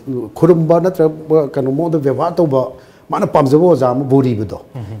ꯃꯉꯣꯟ ꯈꯨꯔꯨꯝꯕ ꯅꯠꯇ꯭ꯔꯒ ꯀꯩꯅꯣ ꯃꯉꯣꯟꯗ ꯕꯦꯕꯥꯔ ꯇꯧꯕ ꯃꯥꯅ ꯄꯥꯝꯖꯕ ꯑꯣꯖꯥ ꯑꯃ ꯕꯣꯔꯤꯕꯗꯣ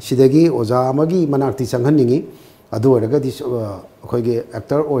ꯁꯤꯗꯒꯤ ꯑꯣꯖꯥ ꯑꯃꯒꯤ ꯃꯅꯥꯛꯇꯤ ꯆꯪꯍꯟꯅꯤꯡꯉꯤ ꯑꯗꯨ ꯑꯣꯏꯔꯒꯗꯤ ꯑꯩꯈꯣꯏꯒꯤ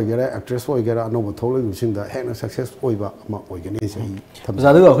ꯑꯦꯛꯇꯔ ꯑꯣꯏꯒꯦꯔꯥ ꯑꯦꯛꯇ꯭ꯔꯦꯁ ꯑꯣꯏꯒꯦꯔꯥ ꯑꯅꯧꯕ ꯊꯣꯛꯂꯛꯏꯕꯁꯤꯡꯗ ꯍꯦꯟꯅ ꯁꯛꯁꯦꯁ ꯑꯣꯏꯕ ꯑꯃ ꯑꯣꯏꯒꯅꯤ ꯑꯣꯖꯥ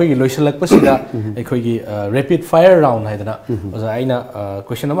ꯑꯗꯨꯒ ꯑꯩꯈꯣꯏꯒꯤ ꯂꯣꯏꯁꯤꯜꯂꯛꯄꯁꯤꯗ ꯑꯩꯈꯣꯏꯒꯤ ꯔꯦꯄꯤꯗ ꯐꯥꯏꯌꯔ ꯔꯥꯎꯟ ꯍꯥꯏꯗꯅ ꯑꯣꯖꯥ ꯑꯩꯅ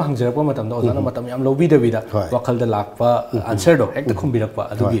ꯀ꯭ꯋꯦꯁꯟ ꯑꯃ ꯍꯪꯖꯔꯛꯄ ꯃꯇꯝꯗ ꯑꯣꯖꯥꯅ ꯃꯇꯝ ꯌꯥꯝ ꯂꯧꯕꯤꯗꯕꯤꯗ ꯋꯥꯈꯜꯗ ꯂꯥꯛꯄ ꯑꯟꯁꯔꯗꯣ ꯍꯦꯛꯇ ꯈꯨꯝꯕꯤꯔꯛꯄ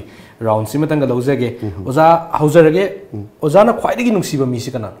ꯑꯗꯨꯒꯤ ꯔꯥꯎꯟꯁꯤ ꯃꯇꯪꯒ ꯂꯧꯖꯒꯦ ꯑꯣꯖꯥ ꯍꯧꯖꯔꯒꯦ ꯑꯣꯖꯥꯅ ꯈ꯭ꯋꯥꯏꯗꯒꯤ ꯅꯨꯡꯁꯤꯕ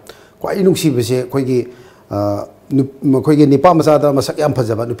ꯃꯤꯁꯤ ꯀꯅꯥꯅꯣ ꯈ꯭ꯋꯥꯏꯗꯒꯤ ꯅꯨꯡꯁꯤꯕꯁꯦ ꯑꯩꯈꯣꯏꯒꯤ ꯅꯤꯄꯥ ꯃꯆꯥꯗ ꯃꯁꯛ ꯌꯥꯝ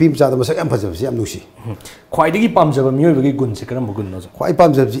ꯐꯖꯕ ꯅꯨꯄꯤ ꯃꯆꯥꯗ ꯃꯁꯛ ꯌꯥꯝ ꯐꯖꯕꯁꯤ ꯌꯥꯝ ꯅꯨꯡꯁꯤ ꯈ꯭ꯋꯥꯏꯗꯒꯤ ꯄꯥꯝꯖꯕ ꯃꯤꯑꯣꯏꯕꯒꯤ ꯒꯨꯟꯁꯤ ꯀꯔꯝꯕ ꯒꯨꯟꯅꯣ ꯈ꯭ꯋꯥꯏ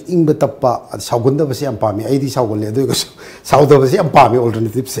ꯄꯥꯝꯖꯕꯁꯤ ꯏꯪꯕ ꯇꯞꯄ ꯁꯥꯎꯒꯟꯗꯕꯁꯤ ꯌꯥꯝ ꯄꯥꯝꯃꯤ ꯑꯩꯗꯤ ꯁꯥꯎꯒꯜꯂꯦ ꯑꯗꯨ ꯑꯣꯏꯔꯒꯁꯨ ꯁꯥꯎꯗꯕꯁꯤ ꯌꯥꯝ ꯄꯥꯝꯃꯤ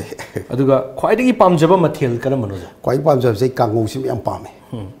ꯑꯣꯜꯇꯔꯅꯦꯇꯤꯚꯁꯦ ꯑꯗꯨꯒ ꯈ꯭ꯋꯥꯏꯗꯒꯤ ꯄꯥꯝꯖꯕ ꯃꯊꯦꯜ ꯀꯔꯝꯕꯅꯣ ꯑꯣꯖꯥ ꯈ꯭ꯋꯥꯏꯗꯒꯤ ꯄꯥꯝꯖꯕꯁꯤ ꯀꯥꯡꯉꯧꯁꯤ ꯌꯥꯝ ꯄꯥꯝꯃꯤ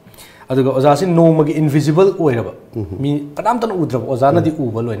ꯑꯗꯨꯒ ꯑꯣꯖꯥꯁꯤ ꯅꯣꯡꯃꯒꯤ ꯏꯟꯚꯤꯖꯤꯕꯜ ꯑꯣꯏꯔꯕ ꯃꯤ ꯀꯅꯥꯝꯇꯅ ꯎꯗ꯭ꯔꯕ ꯑꯣꯖꯥꯅꯗꯤ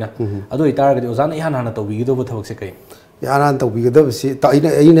ꯎꯕ ꯂꯣꯏꯅ ꯑꯗꯨ ꯑꯣꯏꯇꯥꯔꯒꯗꯤ ꯑꯣꯖꯥꯅ ꯏꯍꯥꯟ ꯍꯥꯟꯅ ꯇꯧꯕꯤꯒꯗꯧꯕ ꯊꯕꯛꯁꯦ ꯀꯩ ꯏꯍꯥꯟ ꯍꯥꯟꯅ ꯇꯧꯕꯤꯒꯗꯕꯁꯤ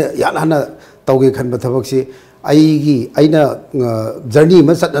ꯑꯩꯅ ꯏꯍꯥꯟ ꯍꯥꯟꯅ ꯇꯧꯒꯦ ꯈꯟꯕ ꯊꯕꯛꯁꯤ ꯑꯩꯅ ꯖꯔꯅꯤ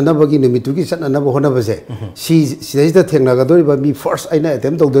ꯑꯃ ꯆꯠꯅꯅꯕꯒꯤ ꯅꯨꯃꯤꯠꯇꯨꯒꯤ ꯆꯠꯅꯅꯕ ꯍꯣꯠꯅꯕꯁꯦ ꯁꯤꯗꯩꯁꯤꯗ ꯊꯦꯡꯅꯒꯗꯧꯔꯤꯕ ꯃꯤ ꯐꯥꯔꯁ ꯑꯩꯅ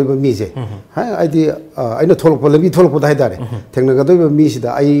ꯑꯦꯇꯦꯝ ꯇꯧꯗꯣꯔꯤꯕ ꯃꯤꯁꯦ ꯍꯥꯏꯗꯤ ꯑꯩꯅ ꯊꯣꯛꯂꯛꯄ ꯂꯝꯕꯤ ꯊꯣꯛꯂꯛꯄꯗ ꯍꯥꯏꯇꯥꯔꯦ ꯊꯦꯡꯅꯒꯗꯧꯔꯤꯕ ꯃꯤꯁꯤꯗ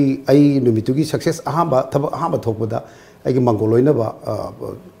ꯑꯩ ꯅꯨꯃꯤꯠꯇꯨꯒꯤ ꯁꯛꯁꯦꯁ ꯊꯕꯛ ꯑꯍꯥꯟꯕ ꯊꯣꯛꯄꯗ ꯑꯩꯒꯤ ꯃꯥꯡꯒꯣꯜ ꯂꯣꯏꯅꯕ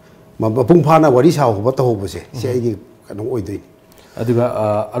ꯃꯄꯨꯡ ꯐꯥꯅ ꯋꯥꯔꯤ ꯁꯥꯕ ꯇꯧꯍꯧꯕꯁꯦ ꯁꯤ ꯑꯩꯒꯤ ꯀꯩꯅꯣ ꯑꯣꯏꯗꯣꯏꯅꯤ ꯑꯗꯨꯒ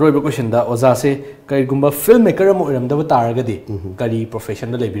ꯑꯔꯣꯏꯕ ꯀ꯭ꯋꯦꯁꯟꯗ ꯑꯣꯖꯥꯁꯦ ꯀꯔꯤꯒꯨꯝꯕ ꯐꯤꯜꯝ ꯃꯦꯀꯔ ꯑꯃ ꯑꯣꯏꯔꯝꯗꯕ ꯇꯥꯔꯒꯗꯤ ꯀꯔꯤ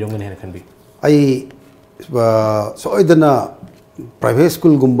ꯄ꯭ꯔꯣꯐꯦꯁꯟꯗ ꯂꯩꯕꯤꯔꯝꯒꯅꯤ ꯍꯥꯏꯅ ꯈꯟꯕꯤ ꯑꯩ ꯁꯣꯏꯗꯅ ꯄ꯭ꯔꯥꯏꯚꯦꯠ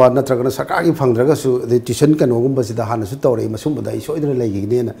ꯁ꯭ꯀꯨꯜꯒꯨꯝꯕ ꯅꯠꯇ꯭ꯔꯒꯅ ꯁꯔꯀꯥꯔꯒꯤ ꯐꯪꯗ꯭ꯔꯒꯁꯨ ꯑꯗꯩ ꯇ꯭ꯌꯨꯁꯟ ꯀꯩꯅꯣꯒꯨꯝꯕꯁꯤꯗ ꯍꯥꯟꯅꯁꯨ ꯇꯧꯔꯛꯏ ꯃꯁꯨꯝꯕꯗ ꯑꯩ ꯁꯣꯏꯗꯅ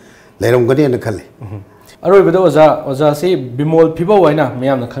ꯂꯩꯒꯅꯤꯅ ꯂꯩꯔꯝꯒꯅꯤꯅ ꯈꯜꯂꯤ ꯑꯔꯣꯏꯕꯗ ꯑꯣꯖꯥꯁꯤ ꯕꯤꯃꯣꯜ ꯐꯤꯕꯧ ꯍꯥꯏꯅ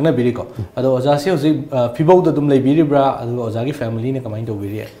ꯃꯌꯥꯝꯅ ꯈꯪꯅꯕꯤꯔꯤꯀꯣ ꯑꯗꯣ ꯑꯣꯖꯥꯁꯤ ꯍꯧꯖꯤꯛ ꯐꯤꯕꯧꯗ ꯑꯗꯨꯝ ꯂꯩꯕꯤꯔꯤꯕ꯭ꯔꯥ ꯑꯗꯨꯒ ꯑꯣꯖꯥꯒꯤ ꯐꯦꯃꯤꯂꯤꯅ ꯀꯃꯥꯏꯅ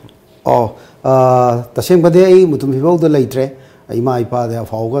ꯇꯧꯕꯤꯔꯤ तसेंबदे आई मुतुम फिबौद लेट्रे इमा इपा दे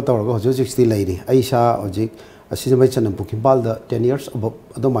फाउगा तौरगा हजो 60 लेरी आई सा हजिक असिजमै चनम पुकिम्पाल द 10 years अब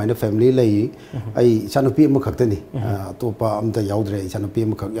अदो माइना फैमिली लई आई चानुपी म खक्तनी तोपा अमता याउद्रे चानुपी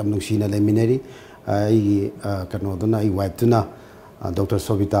म खक याम नुसीना लेमिनेरी आई कनो दना आई वाइफ तुना डॉक्टर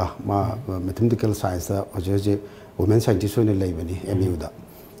सोबिता मा मैथमेटिकल साइंस हजे हजे वुमेन साइंटिस्ट होने लेबनी एमयू दा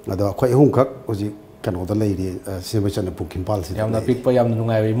अदो अखोय हुम खक हजि कनो द लेरी सिजमै चनम पुकिम्पाल सि यामना पिक प यामना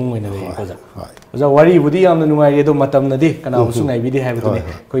नुंगाय वे मुंग ओइना ले ओजा ओजा वारी बुदी यामना नुंगाय दो मतम नदी कना हुसु ngai bidi haibutune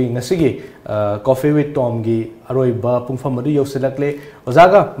koi ngasigi coffee with tom gi aroiba pungfam adu yoselakle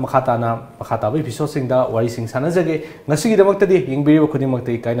ojaga makhata bai episode sing da wari sing sanajage ngasigi damak tadi yingbiri khudi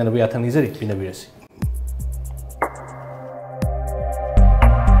maktai kaina nabi athang nizari pinabirasi